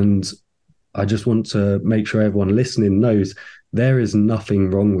 And I just want to make sure everyone listening knows there is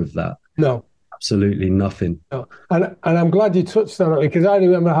nothing wrong with that. No, Absolutely nothing. no. And I'm glad you touched on it, because I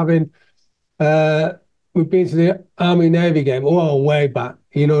remember having uh we've been to the Army Navy game, oh, way back,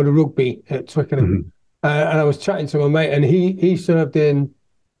 the rugby at Twickenham. Mhm. And I was chatting to my mate, and he served in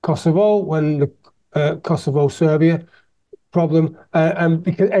Kosovo when the Kosovo Serbia problem, and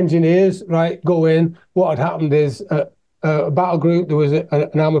because engineers, right, go in, what had happened is a battle group, there was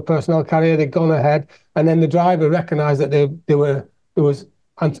an armored personnel carrier, they'd gone ahead, and then the driver recognized that there was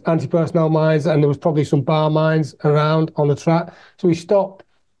anti-personnel mines, and there was probably some bar mines around on the track. So he stopped,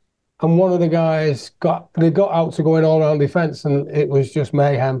 and one of the guys got out to go in all around defense, and it was just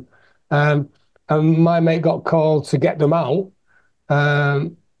mayhem. Um, and my mate got called to get them out.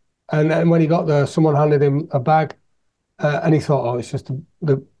 And then when he got there, someone handed him a bag, and he thought, oh, it's just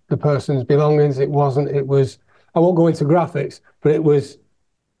the person's belongings. It wasn't. It was. I won't go into graphics, but it was.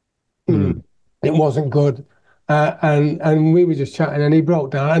 Mm. It wasn't good. And we were just chatting, and he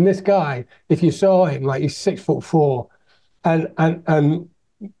broke down. And this guy, if you saw him, like, he's 6'4", and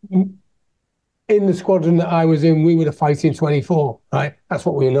in the squadron that I was in, we were the Fighting 24, right? That's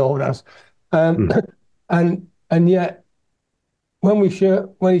what we were known as. Mm. And yet, when he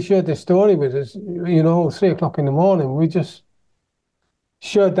shared this story with us, 3 o'clock in the morning, we just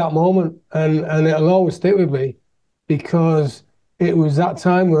shared that moment, and it'll always stick with me, because it was that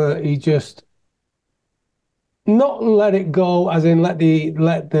time where he just not let it go, as in let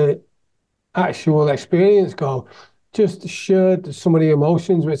the actual experience go, just shared some of the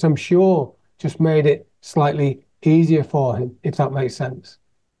emotions, which I'm sure just made it slightly easier for him, if that makes sense.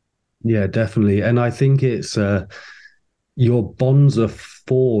 Yeah, definitely. And I think it's your bonds are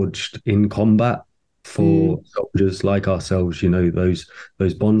forged in combat for soldiers like ourselves.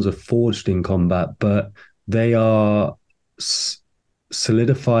 Those bonds are forged in combat, but they are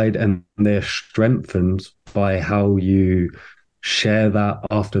solidified and they're strengthened by how you share that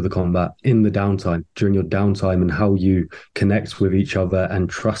after the combat, in the downtime, during your downtime, and how you connect with each other and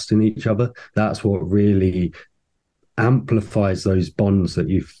trust in each other. That's what really amplifies those bonds that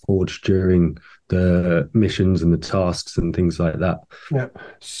you forged during the missions and the tasks and things like that. Yeah.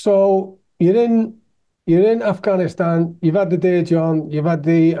 So you're in Afghanistan. You've had the day, John. You've had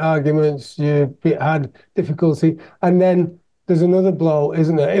the arguments. You've had difficulty, and then there's another blow,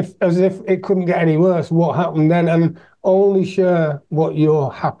 isn't there? As if it couldn't get any worse. What happened then? And only share what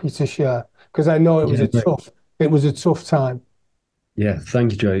you're happy to share, because I know it was a tough time. Yeah,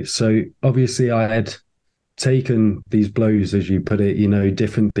 thank you, Joe. So obviously I had taken these blows, as you put it,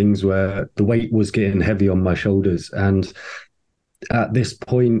 different things where the weight was getting heavy on my shoulders. And at this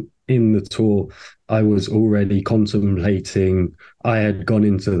point in the tour, I was already contemplating, I had gone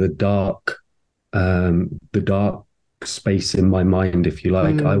into the dark space in my mind, if you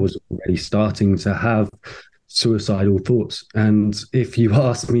like. I was already starting to have suicidal thoughts. And if you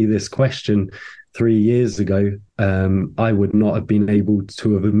asked me this question 3 years ago, I would not have been able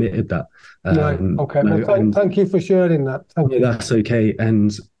to have admitted that. Right. Okay. Well, thank you for sharing that. Thank you. That's okay.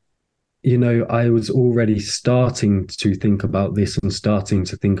 And I was already starting to think about this and starting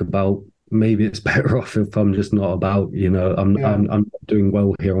to think about, maybe it's better off if I'm just not about, I'm not doing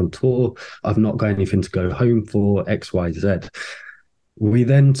well here on tour. I've not got anything to go home for, X, Y, Z. We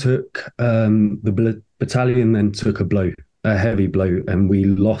then took the battalion then took a blow. a heavy blow, and we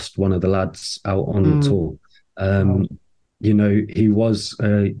lost one of the lads out on the tour. You know, he was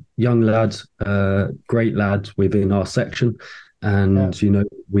a young lad, great lad within our section, and you know,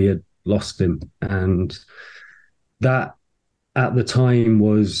 we had lost him, and that at the time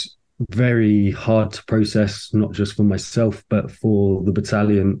was very hard to process, not just for myself, but for the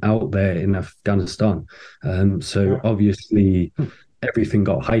battalion out there in Afghanistan. So obviously everything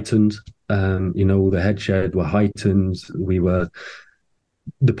got heightened. You know, all the headshed were heightened.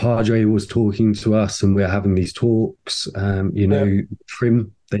 The Padre was talking to us, and we're having these talks. You know,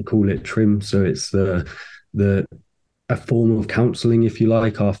 trim, they call it trim. So it's a form of counselling, if you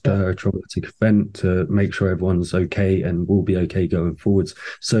like, after a traumatic event, to make sure everyone's okay and will be okay going forwards.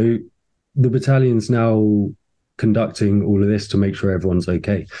 So the battalion's now conducting all of this to make sure everyone's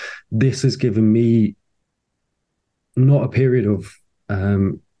okay. This has given me not a period of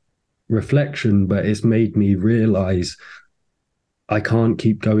reflection, but it's made me realise I can't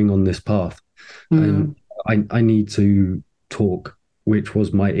keep going on this path. And I need to talk, which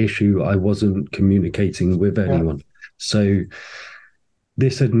was my issue. I wasn't communicating with anyone. So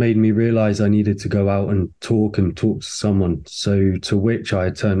this had made me realize I needed to go out and talk to someone. So to which I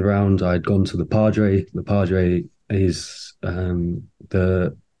had turned around, I had gone to the Padre. The Padre is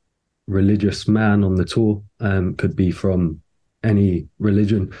the religious man on the tour, could be from any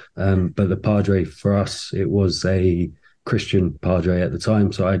religion. But the Padre for us, it was a Christian Padre at the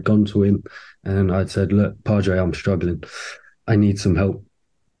time. So I had gone to him and I'd said, look, Padre, I'm struggling. I need some help.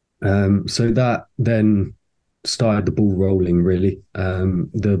 So that then started the ball rolling, really.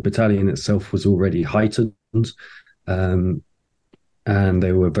 The battalion itself was already heightened, and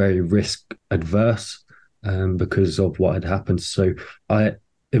they were very risk adverse because of what had happened. So I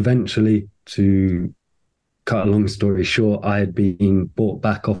eventually, to cut a long story short, I had been brought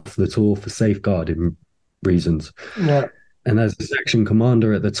back off the tour for safeguarding reasons. And as a section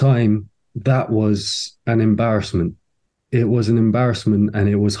commander at the time, that was an embarrassment. It was an embarrassment, and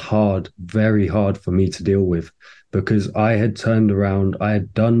it was hard, very hard for me to deal with, because I had turned around, I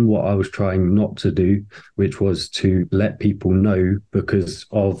had done what I was trying not to do, which was to let people know, because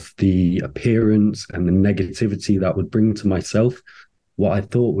of the appearance and the negativity that would bring to myself, what I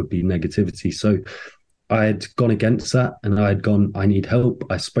thought would be negativity. So I had gone against that, and I had gone, I need help.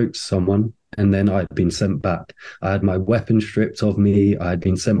 I spoke to someone, and then I'd been sent back. I had my weapon stripped of me. I had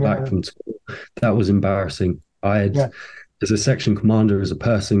been sent back from tour. That was embarrassing. I had, as a section commander, as a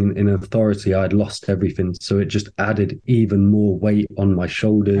person in authority, I'd lost everything. So it just added even more weight on my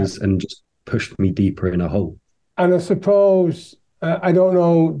shoulders and just pushed me deeper in a hole. And I suppose, I don't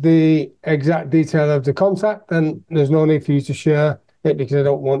know the exact detail of the contact, and there's no need for you to share it because I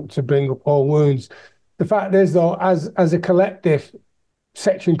don't want to bring up all wounds. The fact is, though, as a collective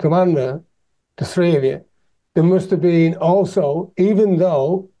section commander, the three of you, there must have been also, even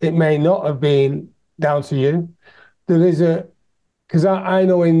though it may not have been down to you, there is because I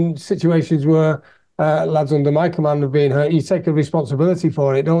know in situations where lads under my command have been hurt, you take a responsibility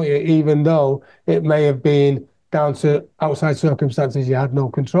for it, don't you? Even though it may have been down to outside circumstances you had no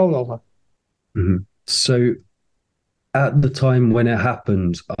control over. Mm-hmm. So at the time when it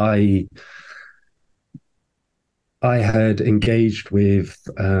happened, I had engaged with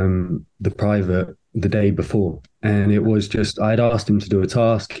the private the day before, and it was just, I'd asked him to do a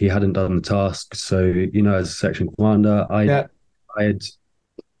task. He hadn't done the task. So, you know, as a section commander, I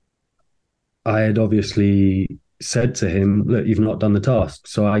had obviously said to him, look, you've not done the task.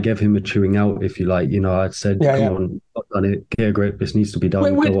 So I gave him a chewing out, if you like. You know, I'd said, come on, not done it. Gear grip, this needs to be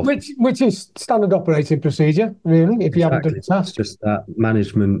done. Which is standard operating procedure, really, if you haven't done the task. It's just that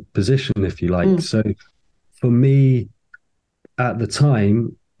management position, if you like. So for me, at the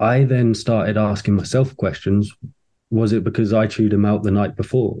time, I then started asking myself questions. Was it because I chewed him out the night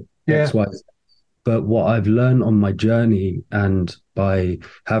before? X, Y, Z. But what I've learned on my journey, and by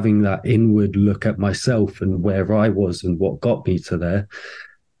having that inward look at myself and where I was and what got me to there,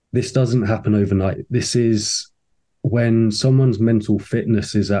 this doesn't happen overnight. This is when someone's mental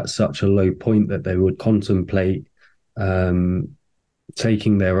fitness is at such a low point that they would contemplate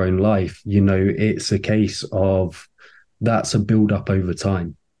taking their own life. You know, it's a case of, that's a build up over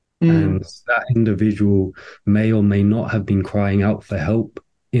time. And that individual may or may not have been crying out for help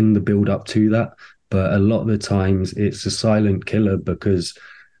in the build up to that. But a lot of the times it's a silent killer because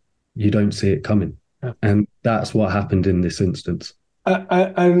you don't see it coming. And that's what happened in this instance.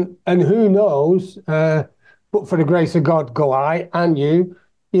 And who knows, but for the grace of God, go I and you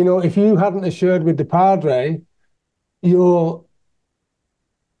know, if you hadn't assured with the Padre your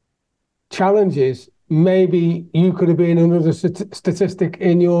challenges, maybe you could have been another statistic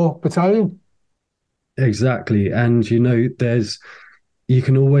in your battalion. exactly. And you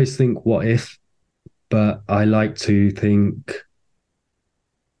can always think what if, but I like to think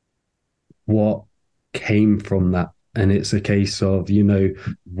what came from that. And it's a case of,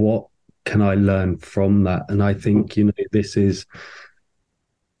 what can I learn from that? And I think, this is,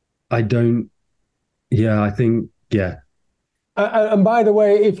 I don't, yeah, I think, yeah. And by the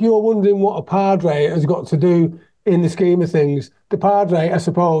way, if you're wondering what a padre has got to do in the scheme of things, the padre, I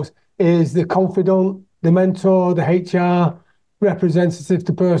suppose, is the confidant, the mentor, the HR representative,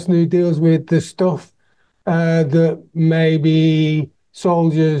 the person who deals with the stuff that maybe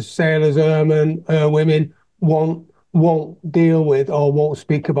soldiers, sailors, airmen, women won't deal with or won't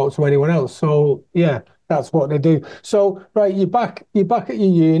speak about to anyone else. So yeah, that's what they do. So right, you're back at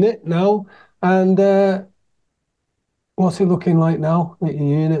your unit now, and what's it looking like now at your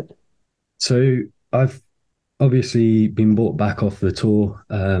unit? So I've obviously been brought back off the tour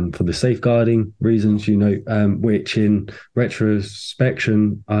for the safeguarding reasons, which in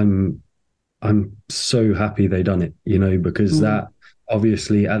retrospection, I'm so happy they done it, because Mm. that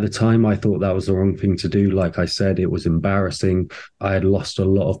obviously at the time I thought that was the wrong thing to do. Like I said, it was embarrassing. I had lost a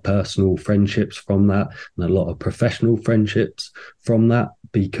lot of personal friendships from that and a lot of professional friendships from that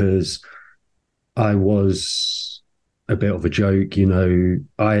because I was a bit of a joke,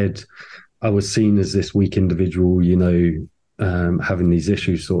 I was seen as this weak individual, having these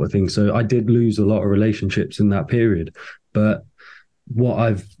issues sort of thing. So I did lose a lot of relationships in that period. But what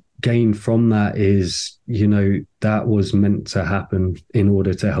I've gained from that is, that was meant to happen in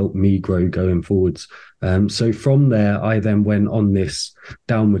order to help me grow going forwards. So from there, I then went on this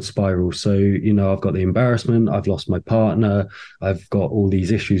downward spiral. So, I've got the embarrassment, I've lost my partner, I've got all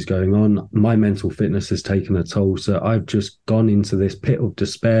these issues going on. My mental fitness has taken a toll. So I've just gone into this pit of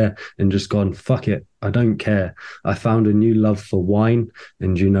despair and just gone, fuck it. I don't care. I found a new love for wine.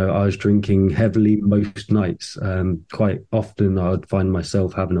 And, I was drinking heavily most nights. Quite often, I would find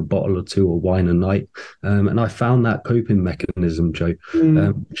myself having a bottle or two of wine a night. And I found that coping mechanism, Joe,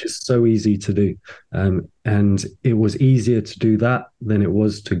 Mm. which is so easy to do. And it was easier to do that than it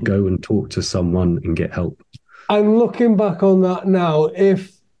was to go and talk to someone and get help. I'm looking back on that now.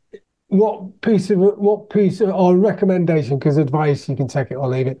 If what piece of or recommendation, because advice you can take it or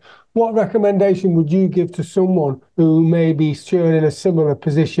leave it. What recommendation would you give to someone who may be still in a similar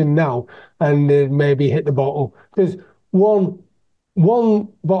position now and maybe hit the bottle? Because one one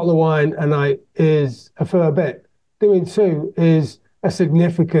bottle of wine a night is a fair bit. Doing two is a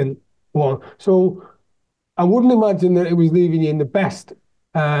significant one. So I wouldn't imagine that it was leaving you in the best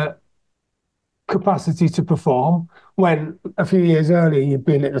uh, capacity to perform when a few years earlier you've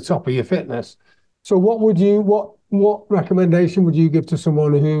been at the top of your fitness. So what recommendation would you give to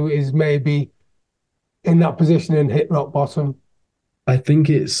someone who is maybe in that position and hit rock bottom? I think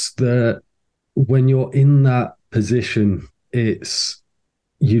it's the when you're in that position, it's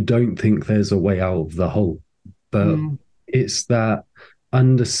you don't think there's a way out of the hole, but Mm, it's that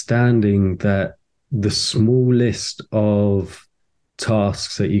understanding that the small list of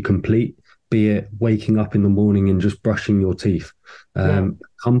tasks that you complete, be it waking up in the morning and just brushing your teeth, yeah,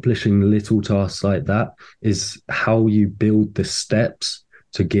 accomplishing little tasks like that is how you build the steps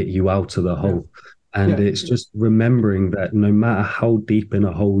to get you out of the yeah, hole. And yeah. it's just remembering that no matter how deep in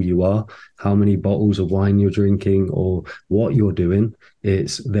a hole you are, how many bottles of wine you're drinking or what you're doing,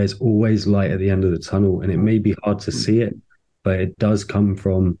 there's always light at the end of the tunnel. And it may be hard to see it, but it does come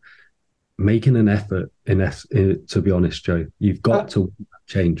from making an effort to be honest, Joe. You've Uh, got to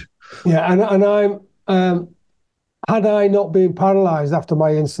change. yeah, and I'm had I not been paralyzed after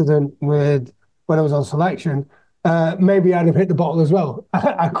my incident with when I was on selection, maybe I'd have hit the bottle as well.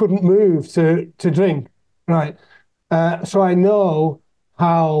 I couldn't move to drink, right? So I know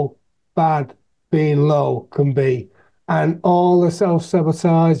how bad being low can be, and all the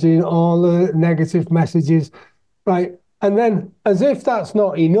self-sabotaging, all the negative messages, right? And then, as if that's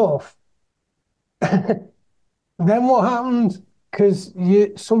not enough, then what happened? Because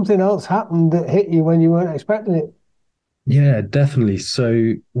something else happened that hit you when you weren't expecting it. Yeah, definitely.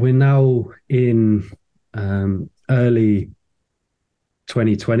 So we're now in early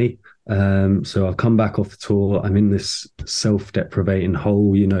 2020. So I've come back off the tour. I'm in this self-deprivating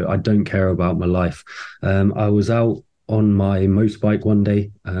hole. I don't care about my life. I was out on my motorbike one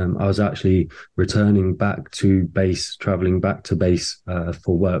day. I was actually returning back to base, traveling back to base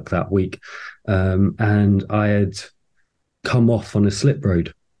for work that week. And I had come off on a slip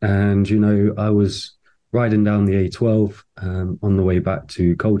road. And, I was riding down the A12 on the way back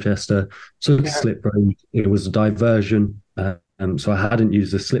to Colchester, took a Yeah. slip road. It was a diversion. So I hadn't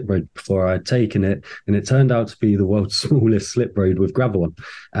used a slip road before. I had taken it, and it turned out to be the world's smallest slip road with gravel on.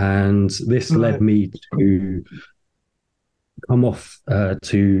 And this led me to come off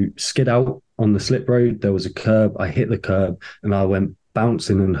to skid out on the slip road. There was a curb. I hit the curb, and I went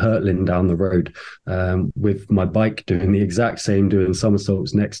bouncing and hurtling down the road with my bike doing the exact same, doing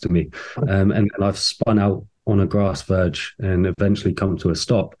somersaults next to me. And then I've spun out on a grass verge and eventually come to a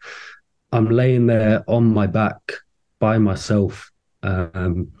stop. I'm laying there on my back by myself,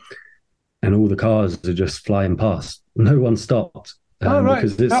 and all the cars are just flying past. No one stopped.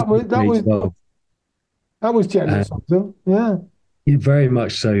 Because that was generous of them. Yeah. Very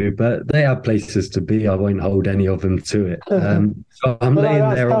much so, but they have places to be. I won't hold any of them to it. So I'm laying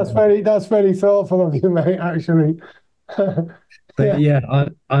there. That's very thoughtful of you, mate, actually. But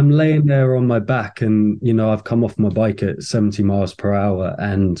I'm laying there on my back, and I've come off my bike at 70 miles per hour,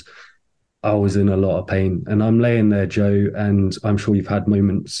 and I was in a lot of pain. And I'm laying there, Joe, and I'm sure you've had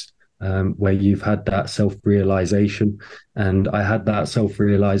moments where you've had that self-realization, and I had that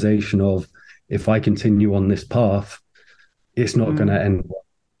self-realization of, if I continue on this path, it's not going to end well.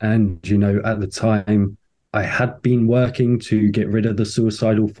 And, at the time, I had been working to get rid of the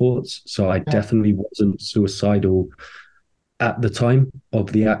suicidal thoughts. So I definitely wasn't suicidal at the time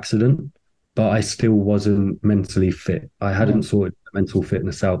of the accident, but I still wasn't mentally fit. I hadn't sorted mental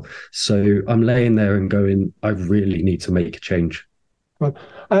fitness out. So I'm laying there and going, I really need to make a change.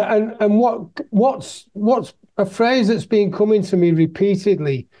 And what's a phrase that's been coming to me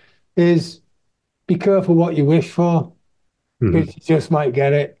repeatedly is, be careful what you wish for, because you just might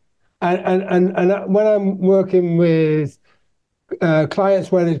get it. And when I'm working with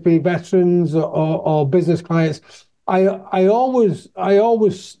clients, whether it's be veterans or business clients, I always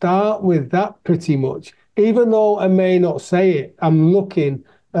start with that pretty much. Even though I may not say it, I'm looking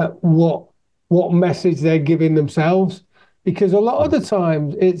at what message they're giving themselves, because a lot of the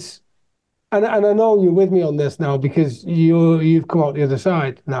times it's, and I know you're with me on this now because you've come out the other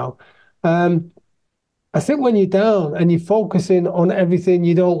side now. I think when you're down and you're focusing on everything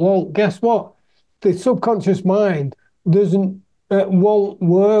you don't want, guess what? The subconscious mind won't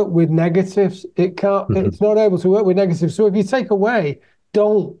work with negatives. It can't. It's not able to work with negatives. So if you take away,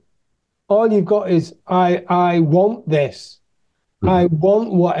 don't. All you've got is, I want this. I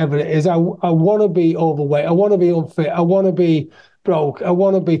want whatever it is. I want to be overweight. I want to be unfit. I want to be broke. I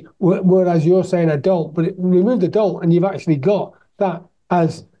want to be. Whereas you're saying I don't, but remove the don't, and you've actually got that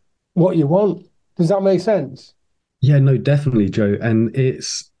as what you want. Does that make sense? Yeah, no, definitely, Joe. And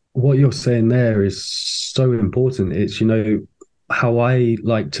it's what you're saying there is so important. It's, how I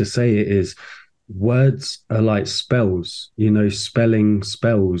like to say it is, words are like spells, spelling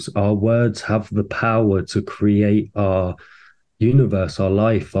spells. Our words have the power to create our universe, our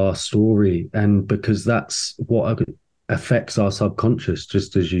life, our story. And because that's what affects our subconscious,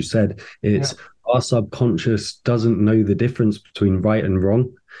 just as you said, it's our subconscious doesn't know the difference between right and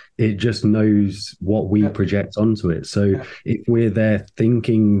wrong. It just knows what we project onto it. So if we're there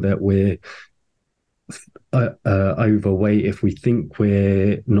thinking that we're overweight, if we think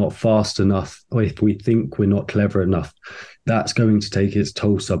we're not fast enough, or if we think we're not clever enough, that's going to take its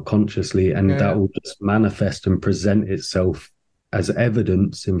toll subconsciously, and that will just manifest and present itself as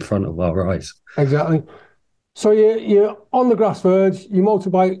evidence in front of our eyes. Exactly. So you're on the grass verge, your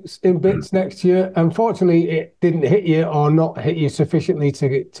motorbike's in bits next to you. Unfortunately, it didn't hit you or not hit you sufficiently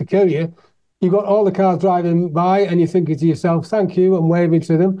to kill you. You've got all the cars driving by and you're thinking to yourself, thank you, and waving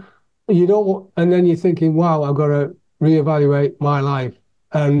to them. You don't, and then you're thinking, wow, I've got to reevaluate my life,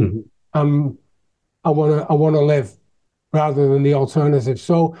 and I want to live rather than the alternative.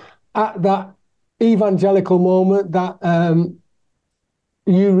 So at that evangelical moment, that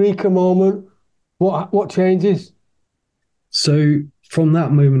eureka moment, what changes? So from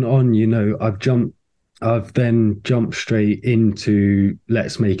that moment on, I've then jumped straight into,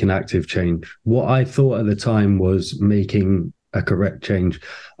 let's make an active change. What I thought at the time was making a correct change.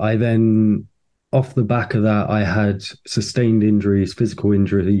 I then, off the back of that, I had sustained injuries, physical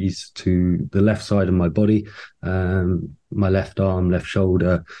injuries to the left side of my body, my left arm, left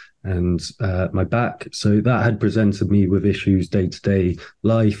shoulder, and my back. So that had presented me with issues day-to-day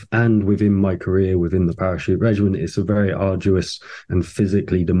life and within my career within the parachute regiment. It's a very arduous and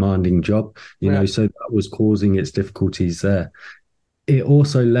physically demanding job, so that was causing its difficulties there. It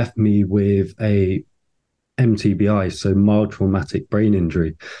also left me with a MTBI, so mild traumatic brain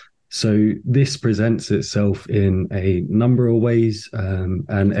injury. So this presents itself in a number of ways,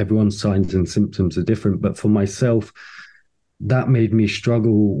 and everyone's signs and symptoms are different. But for myself, that made me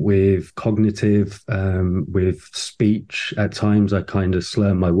struggle with cognitive, with speech. At times, I kind of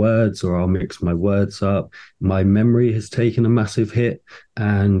slur my words or I'll mix my words up. My memory has taken a massive hit,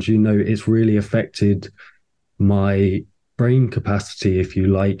 and it's really affected my brain capacity, if you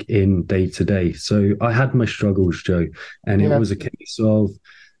like, in day to day. So I had my struggles, Joe, and it Yeah. was a case of,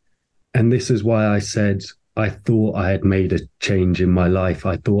 and this is why I said I thought I had made a change in my life.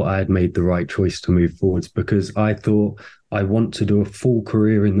 I thought I had made the right choice to move forwards, because I thought I want to do a full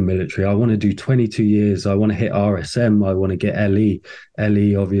career in the military. I want to do 22 years. I want to hit RSM. I want to get LE.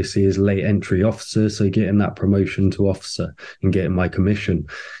 LE obviously is late entry officer. So getting that promotion to officer and getting my commission.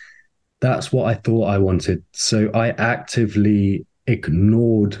 That's what I thought I wanted. So I actively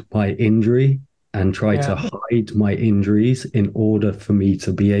ignored my injury and tried to Yeah. hide my injuries in order for me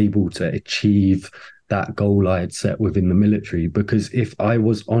to be able to achieve that goal I had set within the military. Because if I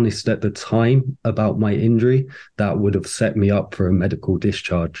was honest at the time about my injury, that would have set me up for a medical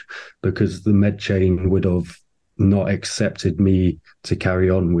discharge, because the med chain would have not accepted me to carry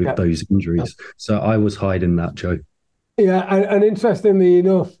on with Yeah. those injuries. So I was hiding that, Joe. Yeah, and interestingly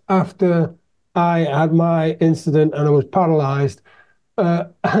enough, after I had my incident and I was paralyzed, uh,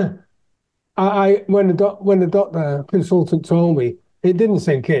 when the doctor consultant told me, it didn't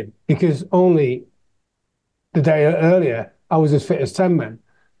sink in, because only the day earlier I was as fit as 10 men.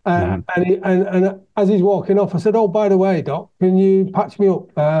 Mhm. And as he's walking off, I said, "Oh, by the way, Doc, can you patch me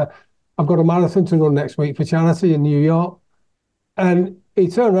up? I've got a marathon to run next week for charity in New York." And he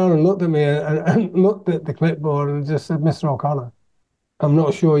turned around and looked at me and looked at the clipboard and just said, "Mr. O'Connor, I'm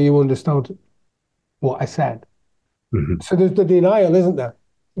not sure you understood what I said." Mhm. So there's the denial, isn't there?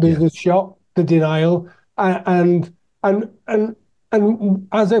 There's Yeah. the shock, the denial, and and and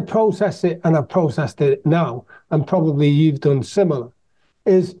as I process it, and I've processed it now, and probably you've done similar,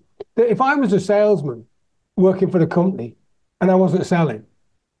 is that if I was a salesman working for the company and I wasn't selling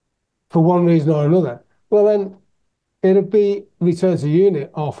for one reason or another, well then it'd be return to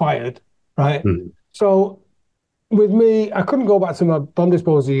unit or fired, right? Mhm. So with me, I couldn't go back to my bomb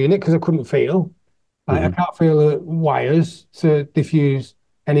disposal unit because I couldn't feel. I Mhm. can't feel the wires to diffuse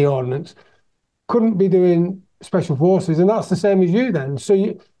any ordnance. Couldn't be doing special forces, and that's the same as you then. So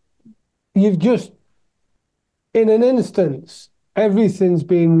you've just, in an instance, everything's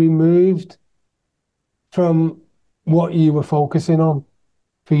been removed from what you were focusing on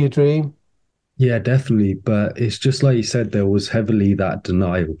for your dream. Yeah, definitely. But it's just like you said, there was heavily that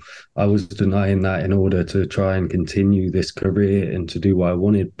denial. I was denying that in order to try and continue this career and to do what I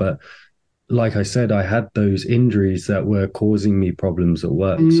wanted. But like I said, I had those injuries that were causing me problems at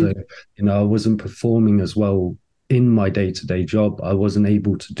work. So, Mm, I wasn't performing as well in my day-to-day job. I wasn't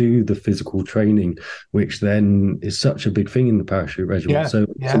able to do the physical training, which then is such a big thing in the parachute regiment. yeah, So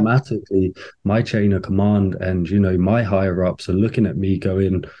yeah, automatically my chain of command and, my higher ups are looking at me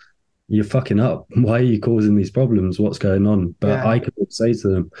going, "You're fucking up. Why are you causing these problems? What's going on?" But yeah, I could say to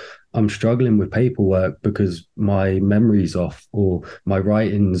them, "I'm struggling with paperwork because my memory's off or my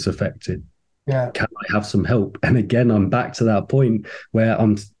writing's affected. yeah, Can I have some help?" And again, I'm back to that point where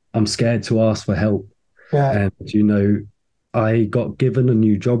I'm scared to ask for help. yeah. And I got given a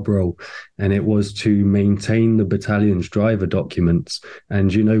new job role, and it was to maintain the battalion's driver documents. And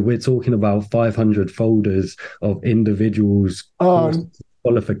we're talking about 500 folders of individuals' course Oh,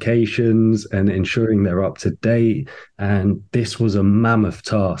 qualifications and ensuring they're up to date. And this was a mammoth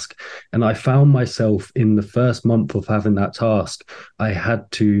task. And I found myself in the first month of having that task, I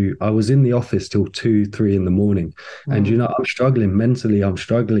was in the office till 2, 3 in the morning. And, mm, I'm struggling mentally. I'm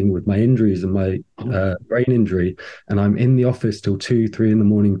struggling with my injuries and my brain injury. And I'm in the office till 2, 3 in the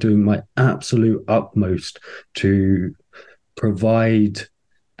morning doing my absolute utmost to provide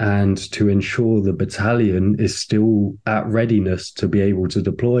and to ensure the battalion is still at readiness to be able to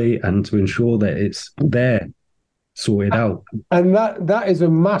deploy and to ensure that it's there sorted out. and that is a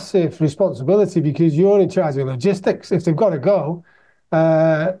massive responsibility because you're in charge of logistics. If they've got to go,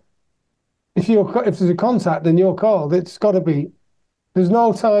 uh, if there's a contact, then you're called. It's got to be. There's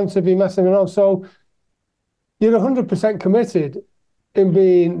no time to be messing around. So you're 100% committed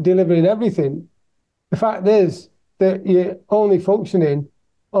in delivering everything. The fact is that you're only functioning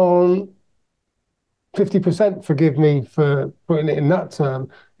on 50%. Forgive me for putting it in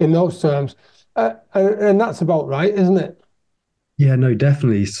in those terms, and that's about right, isn't it? Yeah, no,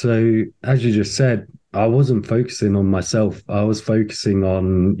 definitely. So, as you just said, I wasn't focusing on myself. I was focusing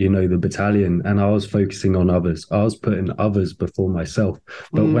on, the battalion, and I was focusing on others. I was putting others before myself.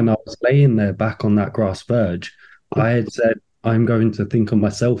 But when Mm, I was laying there back on that grass verge, I had said, "I'm going to think of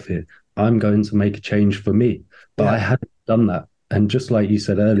myself here. I'm going to make a change for me." But I yeah, hadn't done that. And just like you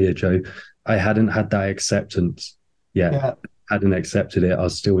said earlier, Joe, I hadn't had that acceptance. yeah, Yeah. hadn't accepted it. I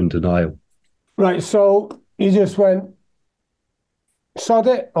was still in denial. Right. So you just went, sod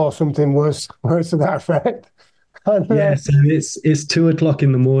it, or something worse, worse to that effect. And, Yeah, so it's 2 o'clock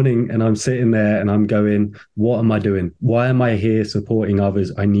in the morning, and I'm sitting there and I'm going, what am I doing? Why am I here supporting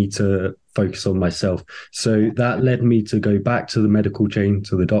others? I need to focus on myself. So that led me to go back to the medical chain,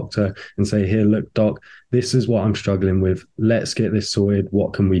 to the doctor, and say, here, look, doc, this is what I'm struggling with. Let's get this sorted.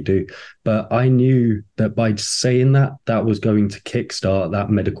 What can we do? But I knew that by saying that, that was going to kickstart that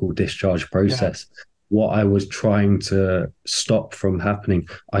medical discharge yeah, process. What I was trying to stop from happening,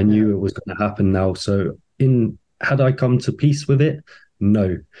 I yeah, knew it was going to happen now. So in had I come to peace with it?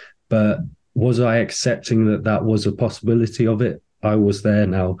 No. But was I accepting that that was a possibility of it? I was there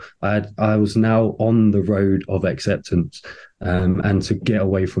now. I was now on the road of acceptance, and to get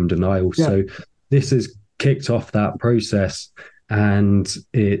away from denial. yeah, So this has kicked off that process, and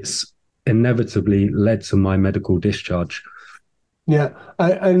it's inevitably led to my medical discharge. yeah.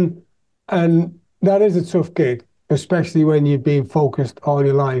 And that is a tough gig, especially when you've been focused all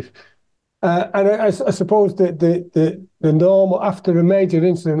your life. And I suppose that the normal after a major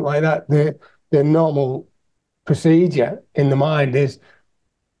incident like that, the normal procedure in the mind is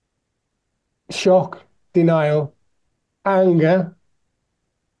shock, denial, anger,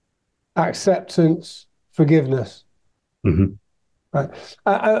 acceptance, forgiveness. Mhm. Right.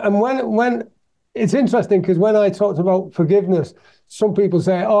 And when it's interesting because when I talked about forgiveness, some people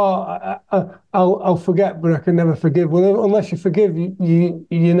say, "Oh, I'll forget, but I can never forgive." Well, unless you forgive,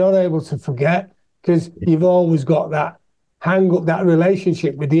 you're not able to forget because you've always got that hang up, that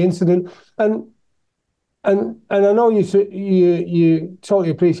relationship with the incident. And and I know you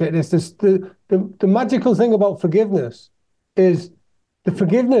totally appreciate this. The magical thing about forgiveness is the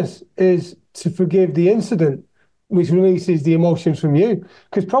forgiveness is to forgive the incident, which releases the emotions from you.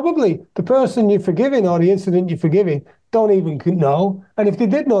 Because probably the person you're forgiving or the incident you're forgiving don't even know. And if they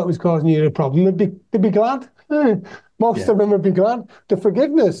did know it was causing you a problem, they'd be glad. Most Yeah. of them would be glad. The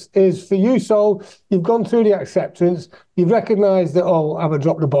forgiveness is for you. So you've gone through the acceptance. You've recognised that, oh, have I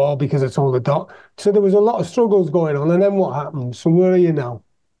dropped the ball because I told the doc. So there was a lot of struggles going on. And then what happened? So where are you now?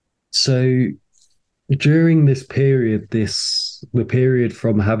 So during this period, the period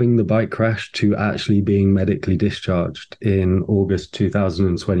from having the bike crash to actually being medically discharged in August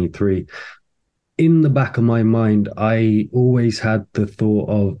 2023, in the back of my mind, I always had the thought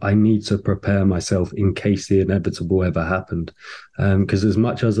of I need to prepare myself in case the inevitable ever happened. Because as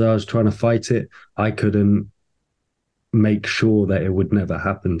much as I was trying to fight it, I couldn't make sure that it would never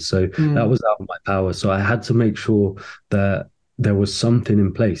happen. So that Mm. was out of my power. So I had to make sure that there was something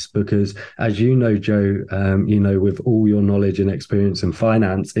in place because, as you know, Joe, with all your knowledge and experience in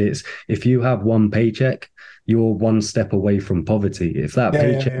finance, it's if you have one paycheck, you're one step away from poverty. If that Yeah,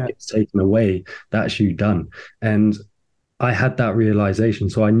 yeah, paycheck yeah. gets taken away, that's you done. And I had that realization,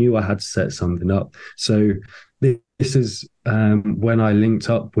 so I knew I had to set something up. So this is when I linked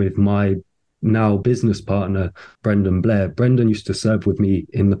up with my now business partner, Brendan Blair. Brendan used to serve with me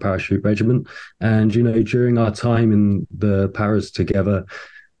in the parachute regiment. And, during our time in the paras together,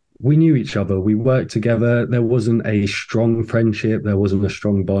 we knew each other. We worked together. There wasn't a strong friendship. There wasn't a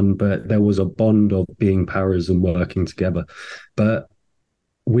strong bond, but there was a bond of being paras and working together. But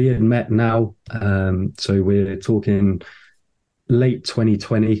we had met now. So we're talking late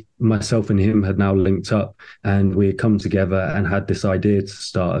 2020, myself and him had now linked up and we had come together and had this idea to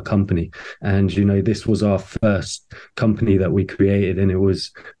start a company. And, this was our first company that we created. And it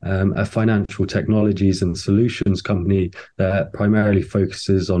was a financial technologies and solutions company that primarily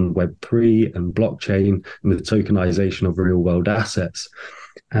focuses on Web3 and blockchain and the tokenization of real world assets.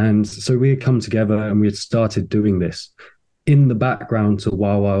 And so we had come together and we had started doing this in the background to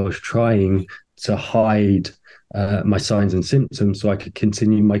while I was trying to hide my signs and symptoms so I could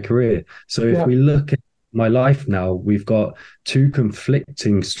continue my career. So if Yeah. we look at my life now, we've got two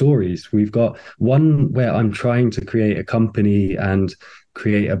conflicting stories. We've got one where I'm trying to create a company and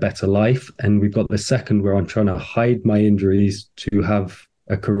create a better life. And we've got the second where I'm trying to hide my injuries to have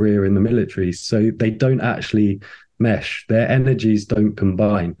a career in the military. So they don't actually mesh, their energies don't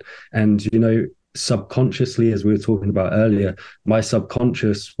combine. And, subconsciously, as we were talking about earlier, my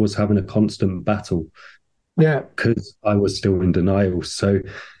subconscious was having a constant battle Yeah. because I was still in denial. So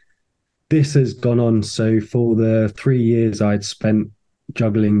this has gone on. So for the 3 years I'd spent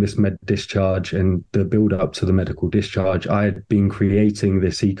juggling this med discharge and the build up to the medical discharge, I had been creating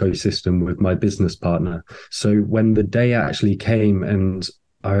this ecosystem with my business partner. So when the day actually came, and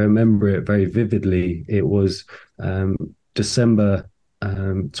I remember it very vividly, it was December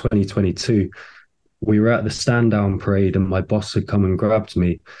 2022. we were at the stand down parade and my boss had come and grabbed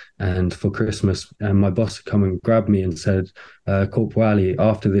me and for Christmas, and my boss had come and grabbed me and said, Corporal Ali,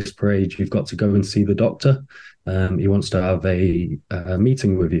 after this parade, you've got to go and see the doctor. He wants to have a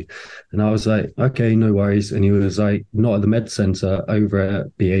meeting with you. And I was like, okay, no worries. And he was like, not at the med center, over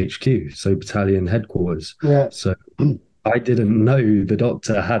at BHQ, so battalion headquarters. Yeah. So I didn't know the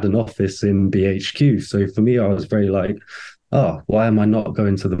doctor had an office in BHQ. So for me, I was very like, oh, why am I not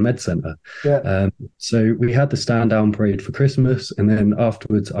going to the med center? Yeah. So we had the stand down parade for Christmas. And then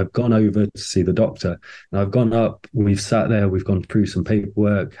afterwards, I've gone over to see the doctor. And I've gone up, we've sat there, we've gone through some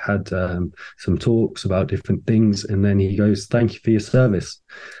paperwork, had some talks about different things. And then he goes, thank you for your service.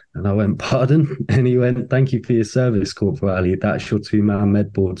 And I went, pardon? And he went, thank you for your service, Corporal Ali. That's your 2-man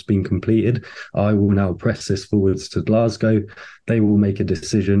med board's been completed. I will now press this forwards to Glasgow. They will make a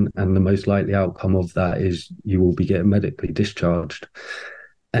decision. And the most likely outcome of that is you will be getting medically discharged.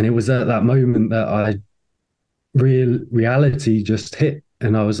 And it was at that moment that reality just hit.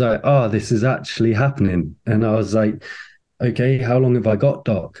 And I was like, oh, this is actually happening. And I was like, okay, how long have I got,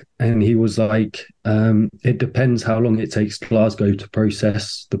 Doc? And he was like, it depends how long it takes Glasgow to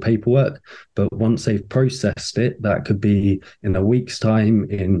process the paperwork. But once they've processed it, that could be in a week's time,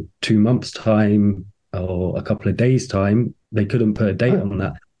 in 2 months' time, or a couple of days' time. They couldn't put a date on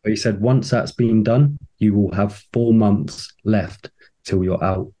that. But he said, once that's been done, you will have 4 months left till you're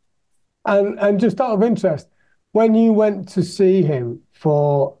out. And just out of interest, when you went to see him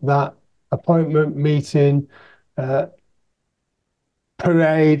for that appointment meeting,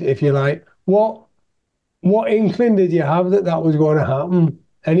 parade, if you like, what inkling did you have that was going to happen?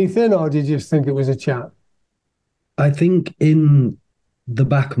 Anything, or did you just think it was a chat? I think in the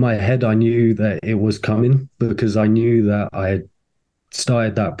back of my head, I knew that it was coming because I knew that I had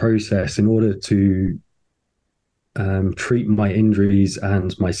started that process in order to treat my injuries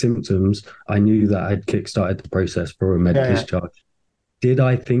and my symptoms. I knew that I'd kickstarted the process for a med discharge. Did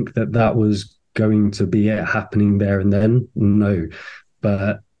I think that that was going to be it happening there and then? No.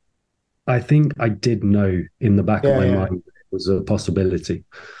 But I think I did know in the back of my mind it was a possibility.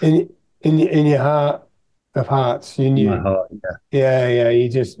 In your heart of hearts, you knew. My heart, yeah. You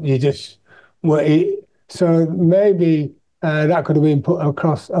just were. So maybe that could have been put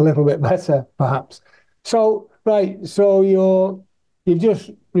across a little bit better, perhaps. So right, so you've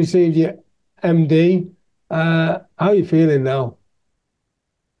just received your MD. How are you feeling now?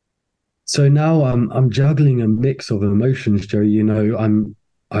 So now I'm juggling a mix of emotions, Joe. You know,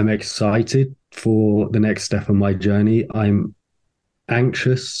 I'm excited for the next step of my journey. I'm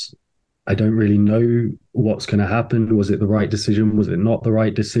anxious. I don't really know what's going to happen. Was it the right decision? Was it not the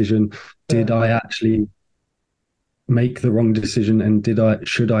right decision? Did I actually make the wrong decision? And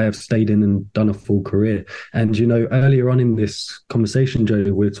should I have stayed in and done a full career? And, you know, earlier on in this conversation, Joe,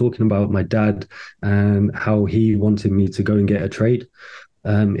 we were talking about my dad and how he wanted me to go and get a trade.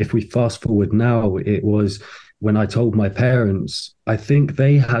 If we fast forward now, it was when I told my parents, I think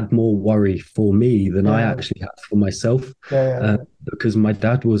they had more worry for me than I actually had for myself. Because my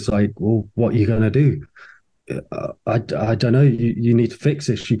dad was like, well, what are you going to do? I don't know. You need to fix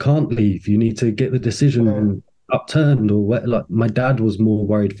this. You can't leave. You need to get the decision upturned or what. Like, my dad was more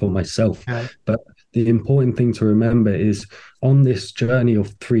worried for myself. But the important thing to remember is on this journey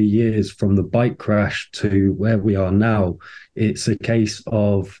of 3 years from the bike crash to where we are now, it's a case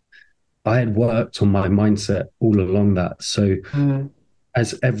of I had worked on my mindset all along that. So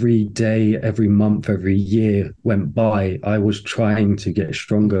as every day, every month, every year went by, I was trying to get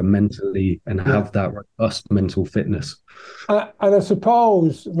stronger mentally and have that robust mental fitness. And I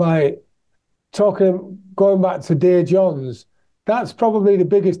suppose, like, going back to Dear John's, that's probably the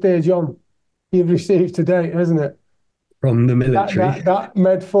biggest Dear John you've received to date, isn't it? From the military. That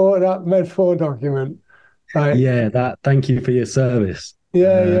Med4 document. Right? Yeah, that thank you for your service.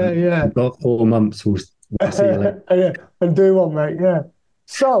 Yeah. I've got 4 months. We'll see you later. And do one, mate. Yeah.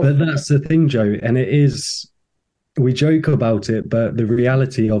 So, but that's the thing, Joe, and it is. We joke about it, but the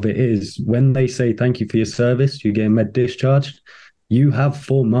reality of it is when they say thank you for your service, you get med discharged. You have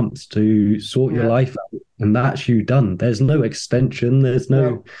 4 months to sort your life out, and that's you done. There's no extension. There's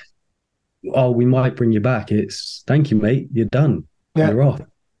no, oh, we might bring you back. It's thank you, mate. You're done. You're off.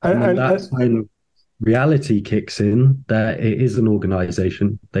 And that's when reality kicks in, that it is an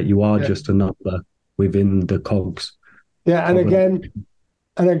organization, that you are just a number within the cogs. Yeah,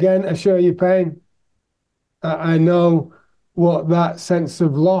 and again, assure your pain. I know what that sense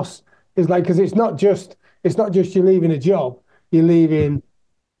of loss is like, because it's not just you leaving a job, you're leaving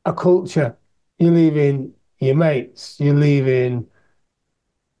a culture, you're leaving your mates, you're leaving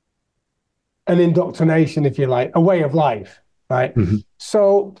an indoctrination, if you like, a way of life, right?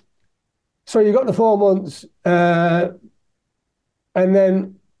 So So you've got the 4 months, and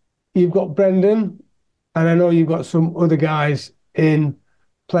then you've got Brendan, and I know you've got some other guys in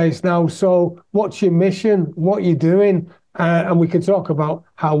place now. So what's your mission? What are you doing? And we can talk about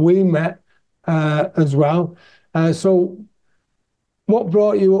how we met as well. So what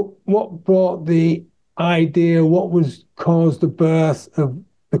brought you up? What brought the idea? What was caused the birth of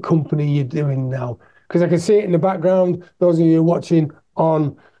the company you're doing now? Because I can see it in the background. Those of you watching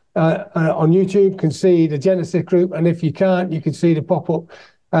on YouTube can see the Genesis Group, and if you can't, you can see the pop-up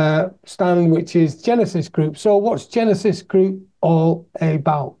stand, which is Genesis Group. So what's Genesis Group all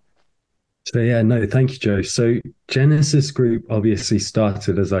about? So yeah, no, thank you, Joe. So Genesis Group obviously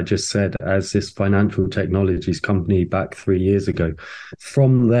started, as I just said, as this financial technologies company back 3 years ago.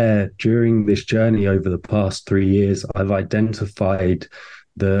 From there, during this journey over the past 3 years, I've identified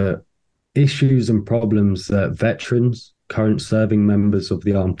the issues and problems that veterans, current serving members of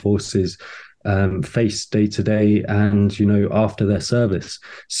the armed forces, face day to day and, after their service.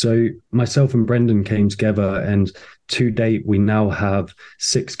 So myself and Brendan came together, and to date, we now have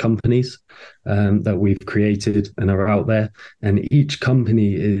 6 companies that we've created and are out there. And each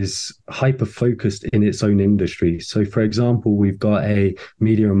company is hyper-focused in its own industry. So, for example, we've got a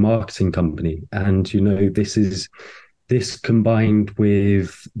media and marketing company. And, this combined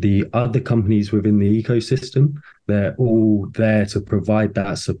with the other companies within the ecosystem, they're all there to provide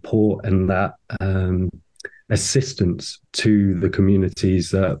that support and that assistance to the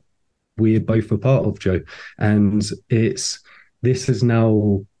communities that we're both a part of, Joe. And this has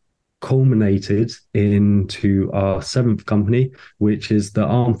now culminated into our 7th company, which is the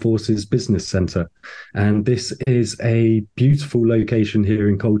Armed Forces Business Centre. And this is a beautiful location here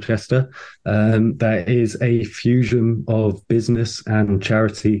in Colchester that is a fusion of business and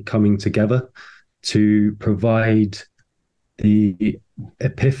charity coming together to provide the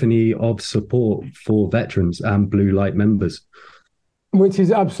epiphany of support for veterans and Blue Light members. Which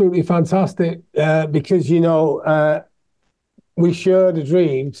is absolutely fantastic because, we share the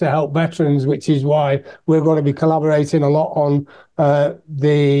dream to help veterans, which is why we're going to be collaborating a lot on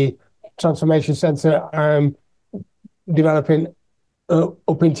the Transformation Centre developing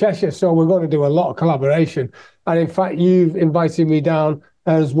up in Cheshire. So we're going to do a lot of collaboration. And in fact, you've invited me down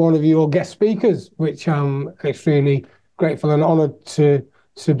as one of your guest speakers, which I'm extremely grateful and honoured to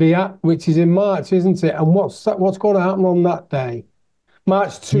be at, which is in March, isn't it? And what's going to happen on that day?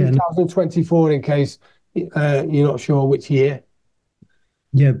 March 2024, in case you're not sure which year.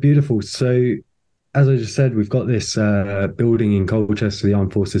 Yeah, beautiful. So, as I just said, we've got this building in Colchester, the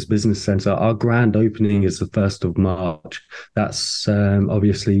Armed Forces Business Centre. Our grand opening is the 1st of March. That's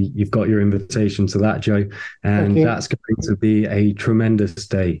obviously, you've got your invitation to that, Joe. And that's going to be a tremendous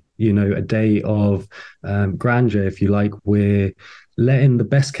day, a day of grandeur, if you like. We're letting the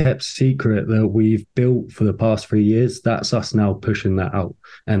best kept secret that we've built for the past 3 years, that's us now pushing that out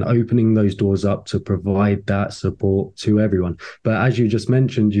and opening those doors up to provide that support to everyone. But as you just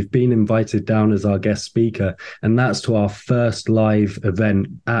mentioned, you've been invited down as our guest speaker, and that's to our first live event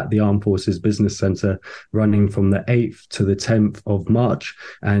at the Armed Forces Business Centre, running from the 8th to the 10th of March.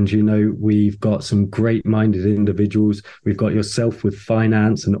 And, we've got some great-minded individuals. We've got yourself with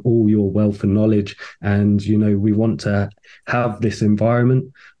finance and all your wealth and knowledge. And, we want to have this environment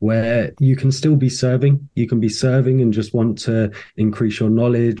where you can still be serving. You can be serving and just want to increase your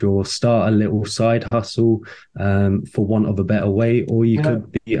knowledge or start a little side hustle, for want of a better way. Or you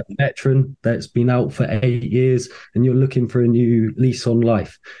could be a veteran that's been out for 8 years and you're looking for a new lease on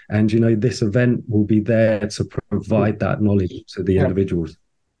life. And, this event will be there to provide that knowledge to the individuals.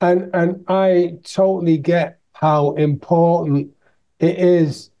 And I totally get how important it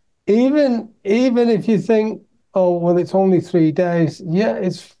is. Even if you think, oh, well, it's only 3 days. Yeah,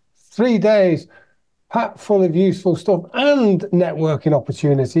 it's 3 days packed full of useful stuff and networking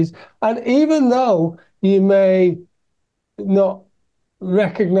opportunities. And even though you may not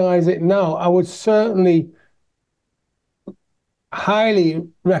recognize it now, I would certainly highly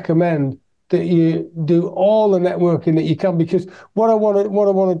recommend that you do all the networking that you can, because what I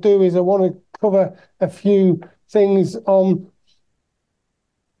want to do is I want to cover a few things on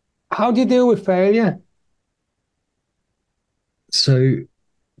how do you deal with failure. So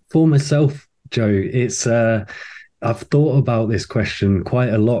for myself, Joe, it's I've thought about this question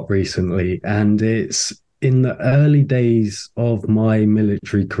quite a lot recently, and it's in the early days of my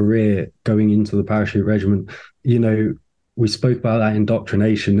military career going into the parachute regiment. We spoke about that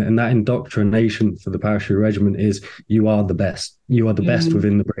indoctrination, and that indoctrination for the parachute regiment is you are the best. You are the best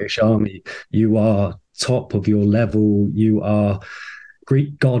within the British Army. You are top of your level. You are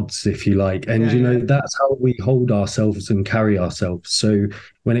Greek gods, if you like. And, that's how we hold ourselves and carry ourselves. So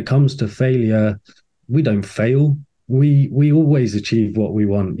when it comes to failure, we don't fail. We always achieve what we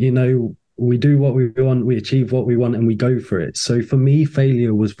want. We do what we want, we achieve what we want, and we go for it. So for me,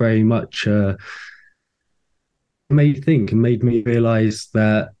 failure was very much made me realize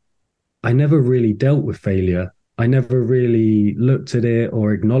that I never really dealt with failure. I never really looked at it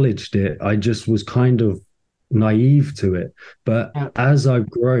or acknowledged it. I just was kind of naive to it. But as I've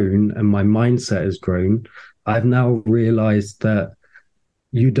grown and my mindset has grown, I've now realized that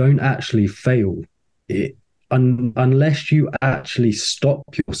you don't actually fail unless you actually stop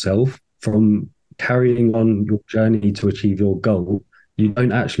yourself from carrying on your journey to achieve your goal. You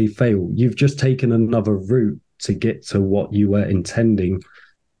don't actually fail. You've just taken another route to get to what you were intending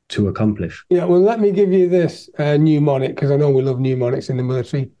to accomplish. Yeah, well, let me give you this mnemonic, because I know we love mnemonics in the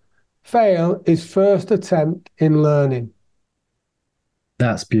military. Fail is first attempt in learning.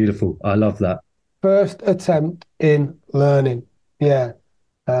 That's beautiful. I love that. First attempt in learning. Yeah.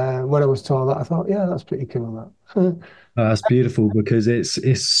 When I was told that, I thought, yeah, that's pretty cool. That. That's beautiful, because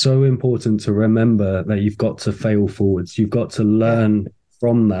it's so important to remember that you've got to fail forwards. You've got to learn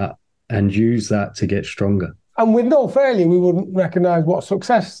from that and use that to get stronger. And with no failure, we wouldn't recognise what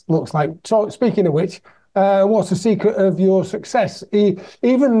success looks like. So speaking of which, what's the secret of your success?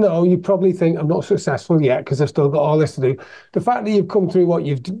 Even though you probably think I'm not successful yet because I've still got all this to do, the fact that you've come through what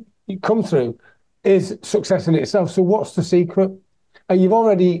you've come through is success in itself. So what's the secret? You've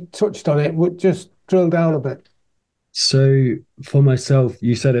already touched on it, but just drill down a bit. So for myself,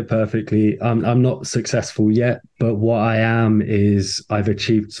 you said it perfectly. I'm not successful yet, but what I am is I've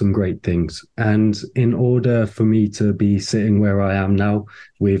achieved some great things. And in order for me to be sitting where I am now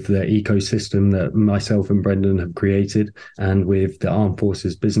with the ecosystem that myself and Brendan have created, and with the Armed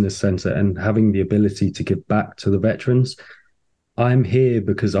Forces Business Centre, and having the ability to give back to the veterans, I'm here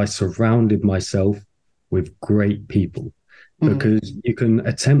because I surrounded myself with great people. Because you can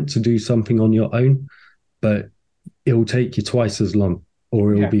attempt to do something on your own, but it'll take you twice as long,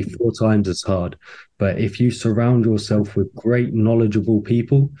 or it'll be 4 times as hard. But if you surround yourself with great, knowledgeable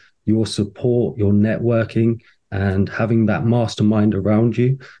people, your support, your networking, and having that mastermind around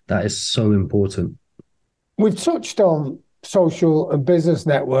you, that is so important. We've touched on social and business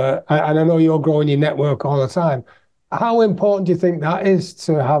network, and I know you're growing your network all the time. How important do you think that is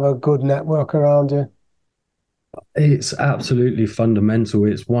to have a good network around you? It's absolutely fundamental.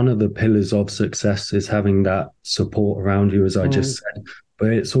 It's one of the pillars of success, is having that support around you, as I just said. But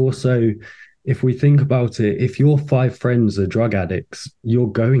it's also, if we think about it, if your 5 friends are drug addicts, you're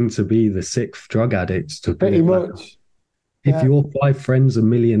going to be the 6th drug addict. Pretty much. If your 5 friends are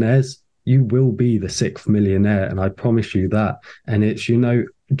millionaires, you will be the 6th millionaire. And I promise you that. And it's,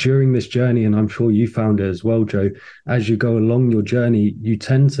 during this journey, and I'm sure you found it as well, Joe, as you go along your journey, you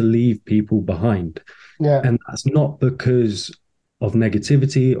tend to leave people behind. Yeah. And that's not because of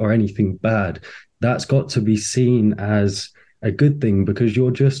negativity or anything bad. That's got to be seen as a good thing, because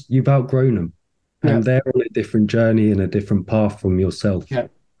you've outgrown them, and they're on a different journey and a different path from yourself. Yeah.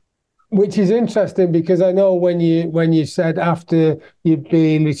 Which is interesting, because I know when you said after you'd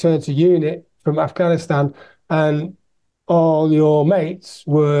been returned to unit from Afghanistan and all your mates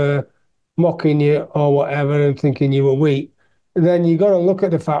were mocking you or whatever and thinking you were weak, then you got to look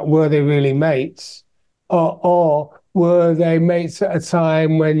at the fact, were they really mates? Or were they mates at a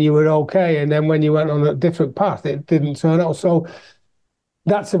time when you were okay, and then when you went on a different path, it didn't turn out? So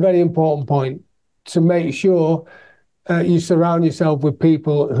that's a very important point, to make sure you surround yourself with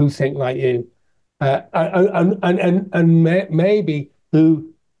people who think like you, and maybe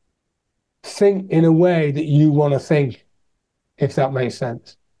who think in a way that you want to think, if that makes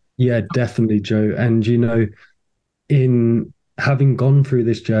sense. Yeah, definitely, Joe. And in having gone through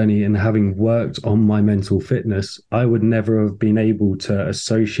this journey and having worked on my mental fitness, I would never have been able to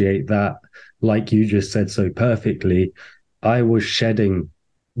associate that, like you just said so perfectly. I was shedding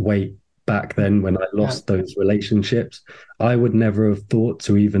weight back then when I lost those relationships. I would never have thought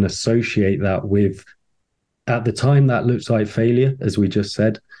to even associate that with, at the time, that looks like failure, as we just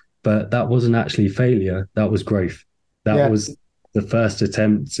said, but that wasn't actually failure. That was growth. That was the first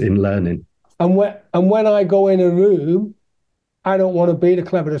attempt in learning. And when I go in a room, I don't want to be the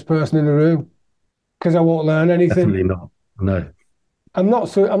cleverest person in the room, because I won't learn anything. Definitely not. No. I'm not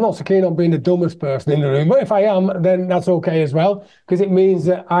so keen on being the dumbest person in the room. But if I am, then that's okay as well, because it means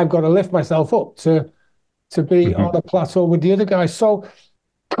that I've got to lift myself up to be on a plateau with the other guys. So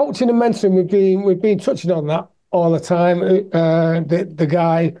coaching and mentoring, we've been touching on that all the time. The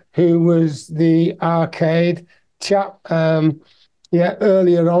guy who was the arcade chap,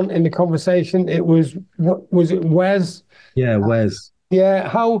 earlier on in the conversation, it was it Wes? Yeah, Wes. Yeah,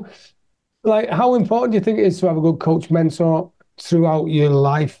 how important do you think it is to have a good coach mentor throughout your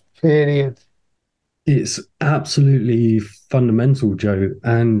life period? It's absolutely fundamental, Joe.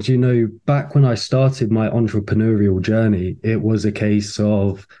 And, back when I started my entrepreneurial journey, it was a case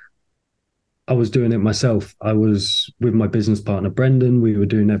of I was doing it myself. I was with my business partner, Brendan. We were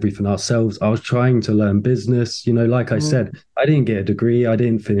doing everything ourselves. I was trying to learn business. Like I said, I didn't get a degree. I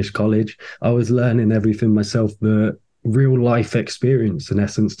didn't finish college. I was learning everything myself, the real life experience, in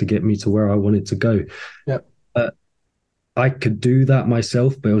essence, to get me to where I wanted to go. Yeah. I could do that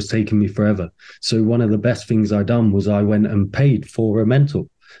myself, but it was taking me forever. So one of the best things I done was I went and paid for a mentor.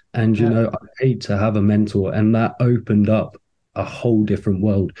 And, I paid to have a mentor, and that opened up a whole different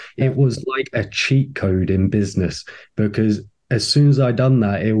world. It was like a cheat code in business, because as soon as I done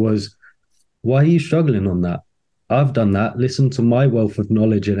that, it was, why are you struggling on that? I've done that. Listen to my wealth of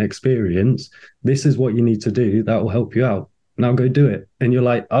knowledge and experience. This is what you need to do. That will help you out. Now go do it. And you're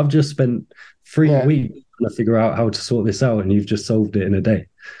like, I've just spent 3 weeks trying to figure out how to sort this out, and you've just solved it in a day.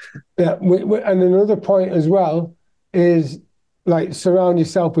 Yeah. And another point as well is, like, surround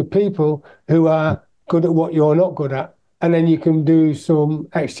yourself with people who are good at what you're not good at. And then you can do some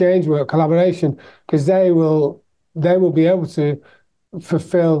exchange work, collaboration, because they will be able to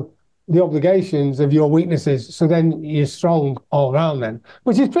fulfill the obligations of your weaknesses. So then you're strong all around then,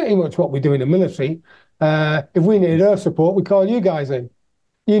 which is pretty much what we do in the military. If we need air support, we call you guys in.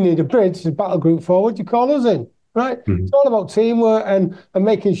 You need a bridge, a battle group forward, you call us in, right? It's all about teamwork and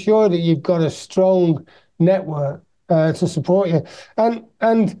making sure that you've got a strong network to support you.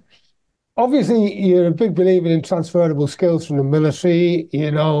 And obviously, you're a big believer in transferable skills from the military,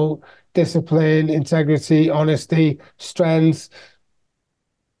 discipline, integrity, honesty, strength,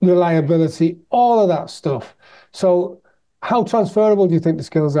 reliability, all of that stuff. So how transferable do you think the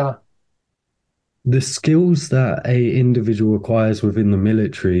skills are? The skills that a individual acquires within the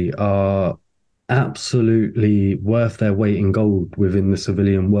military are absolutely worth their weight in gold within the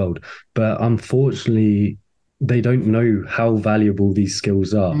civilian world. But unfortunately, they don't know how valuable these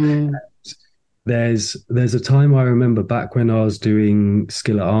skills are. There's a time I remember back when I was doing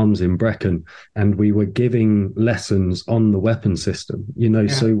Skill at Arms in Brecon, and we were giving lessons on the weapon system.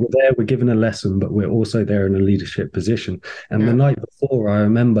 So we're given a lesson, but we're also there in a leadership position. And the night before, I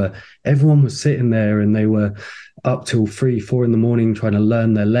remember everyone was sitting there and they were up till 3-4 in the morning trying to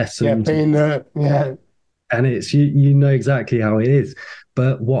learn their lesson. And it's you know exactly how it is.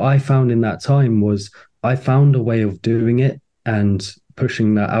 But what I found in that time was I found a way of doing it and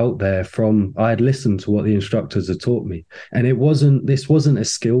pushing that out there. I had listened to what the instructors had taught me, and this wasn't a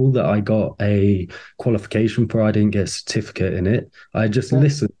skill that I got a qualification for. I didn't get a certificate in it. I just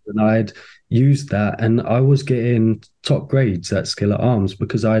listened, and I had used that, and I was getting top grades at Skill at Arms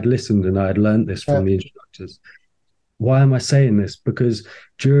because I had listened and I had learned this from the instructors. Why am I saying this? Because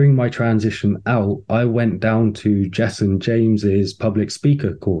during my transition out, I went down to Jason James's public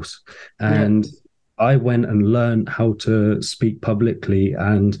speaker course, and I went and learned how to speak publicly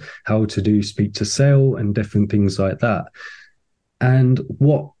and how to do speak to sale and different things like that. And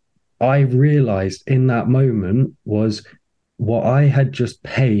what I realized in that moment was what I had just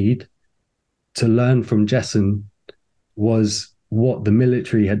paid to learn from Jason was what the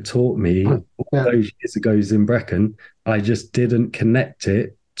military had taught me all those years ago in Brecon. I just didn't connect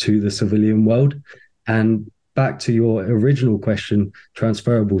it to the civilian world. And back to your original question,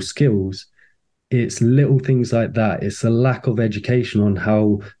 transferable skills, it's little things like that. It's a lack of education on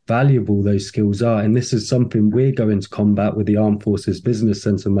how valuable those skills are. And this is something we're going to combat with the Armed Forces Business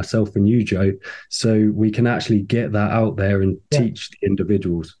Centre, myself and you, Joe, so we can actually get that out there and teach the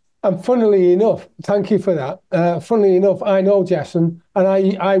individuals. And funnily enough, thank you for that. Funnily enough, I know Jason, and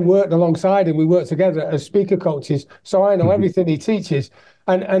I worked alongside him. We worked together as speaker coaches, so I know everything he teaches.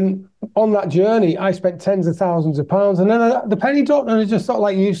 And on that journey, I spent tens of thousands of pounds. And then the penny dropped, and I just thought,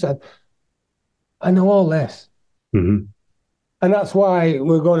 like you said, I know all this. And that's why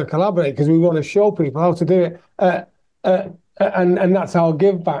we're going to collaborate, because we want to show people how to do it. And that's our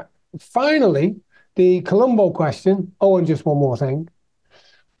give back. Finally, the Columbo question. Oh, and just one more thing.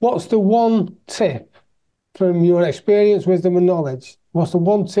 What's the one tip from your experience, wisdom, and knowledge? What's the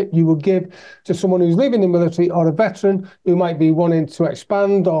one tip you would give to someone who's leaving the military or a veteran who might be wanting to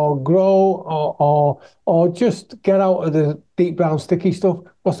expand or grow or just get out of the deep brown sticky stuff?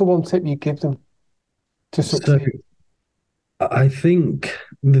 What's the one tip you give them to succeed? So I think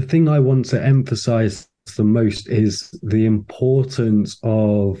the thing I want to emphasize the most is the importance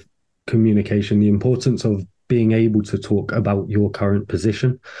of communication, the importance of being able to talk about your current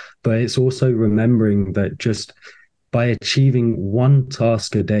position. But it's also remembering that just by achieving one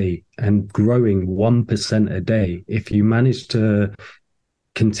task a day and growing 1% a day, if you manage to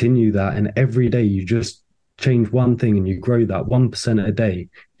continue that, and every day you just change one thing and you grow that 1% a day,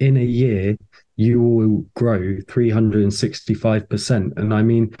 in a year you will grow 365%. And I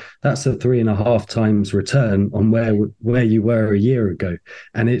mean, that's a 3.5 times return on where you were a year ago.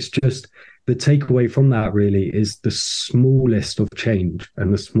 And it's just, the takeaway from that really is the smallest of change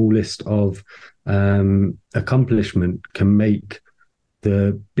and the smallest of accomplishment can make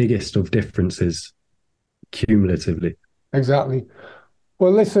the biggest of differences cumulatively. Exactly.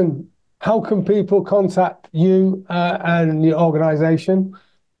 Well, listen, how can people contact you and your organization?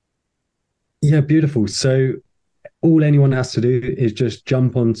 Yeah, beautiful. So all anyone has to do is just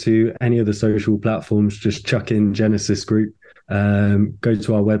jump onto any of the social platforms, just chuck in Genesis Group, go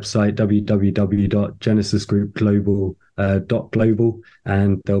to our website, www.genesisgroupglobal.global,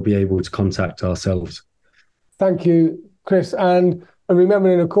 and they'll be able to contact ourselves. Thank you, Chris. And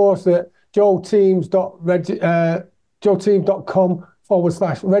remembering, of course, that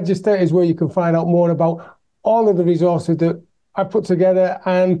joelteams.com/register is where you can find out more about all of the resources that I put together.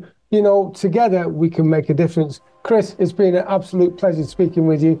 And, you know, together we can make a difference. Chris, it's been an absolute pleasure speaking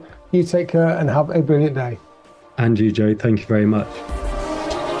with you. You take care and have a brilliant day. And you, Joe, thank you very much.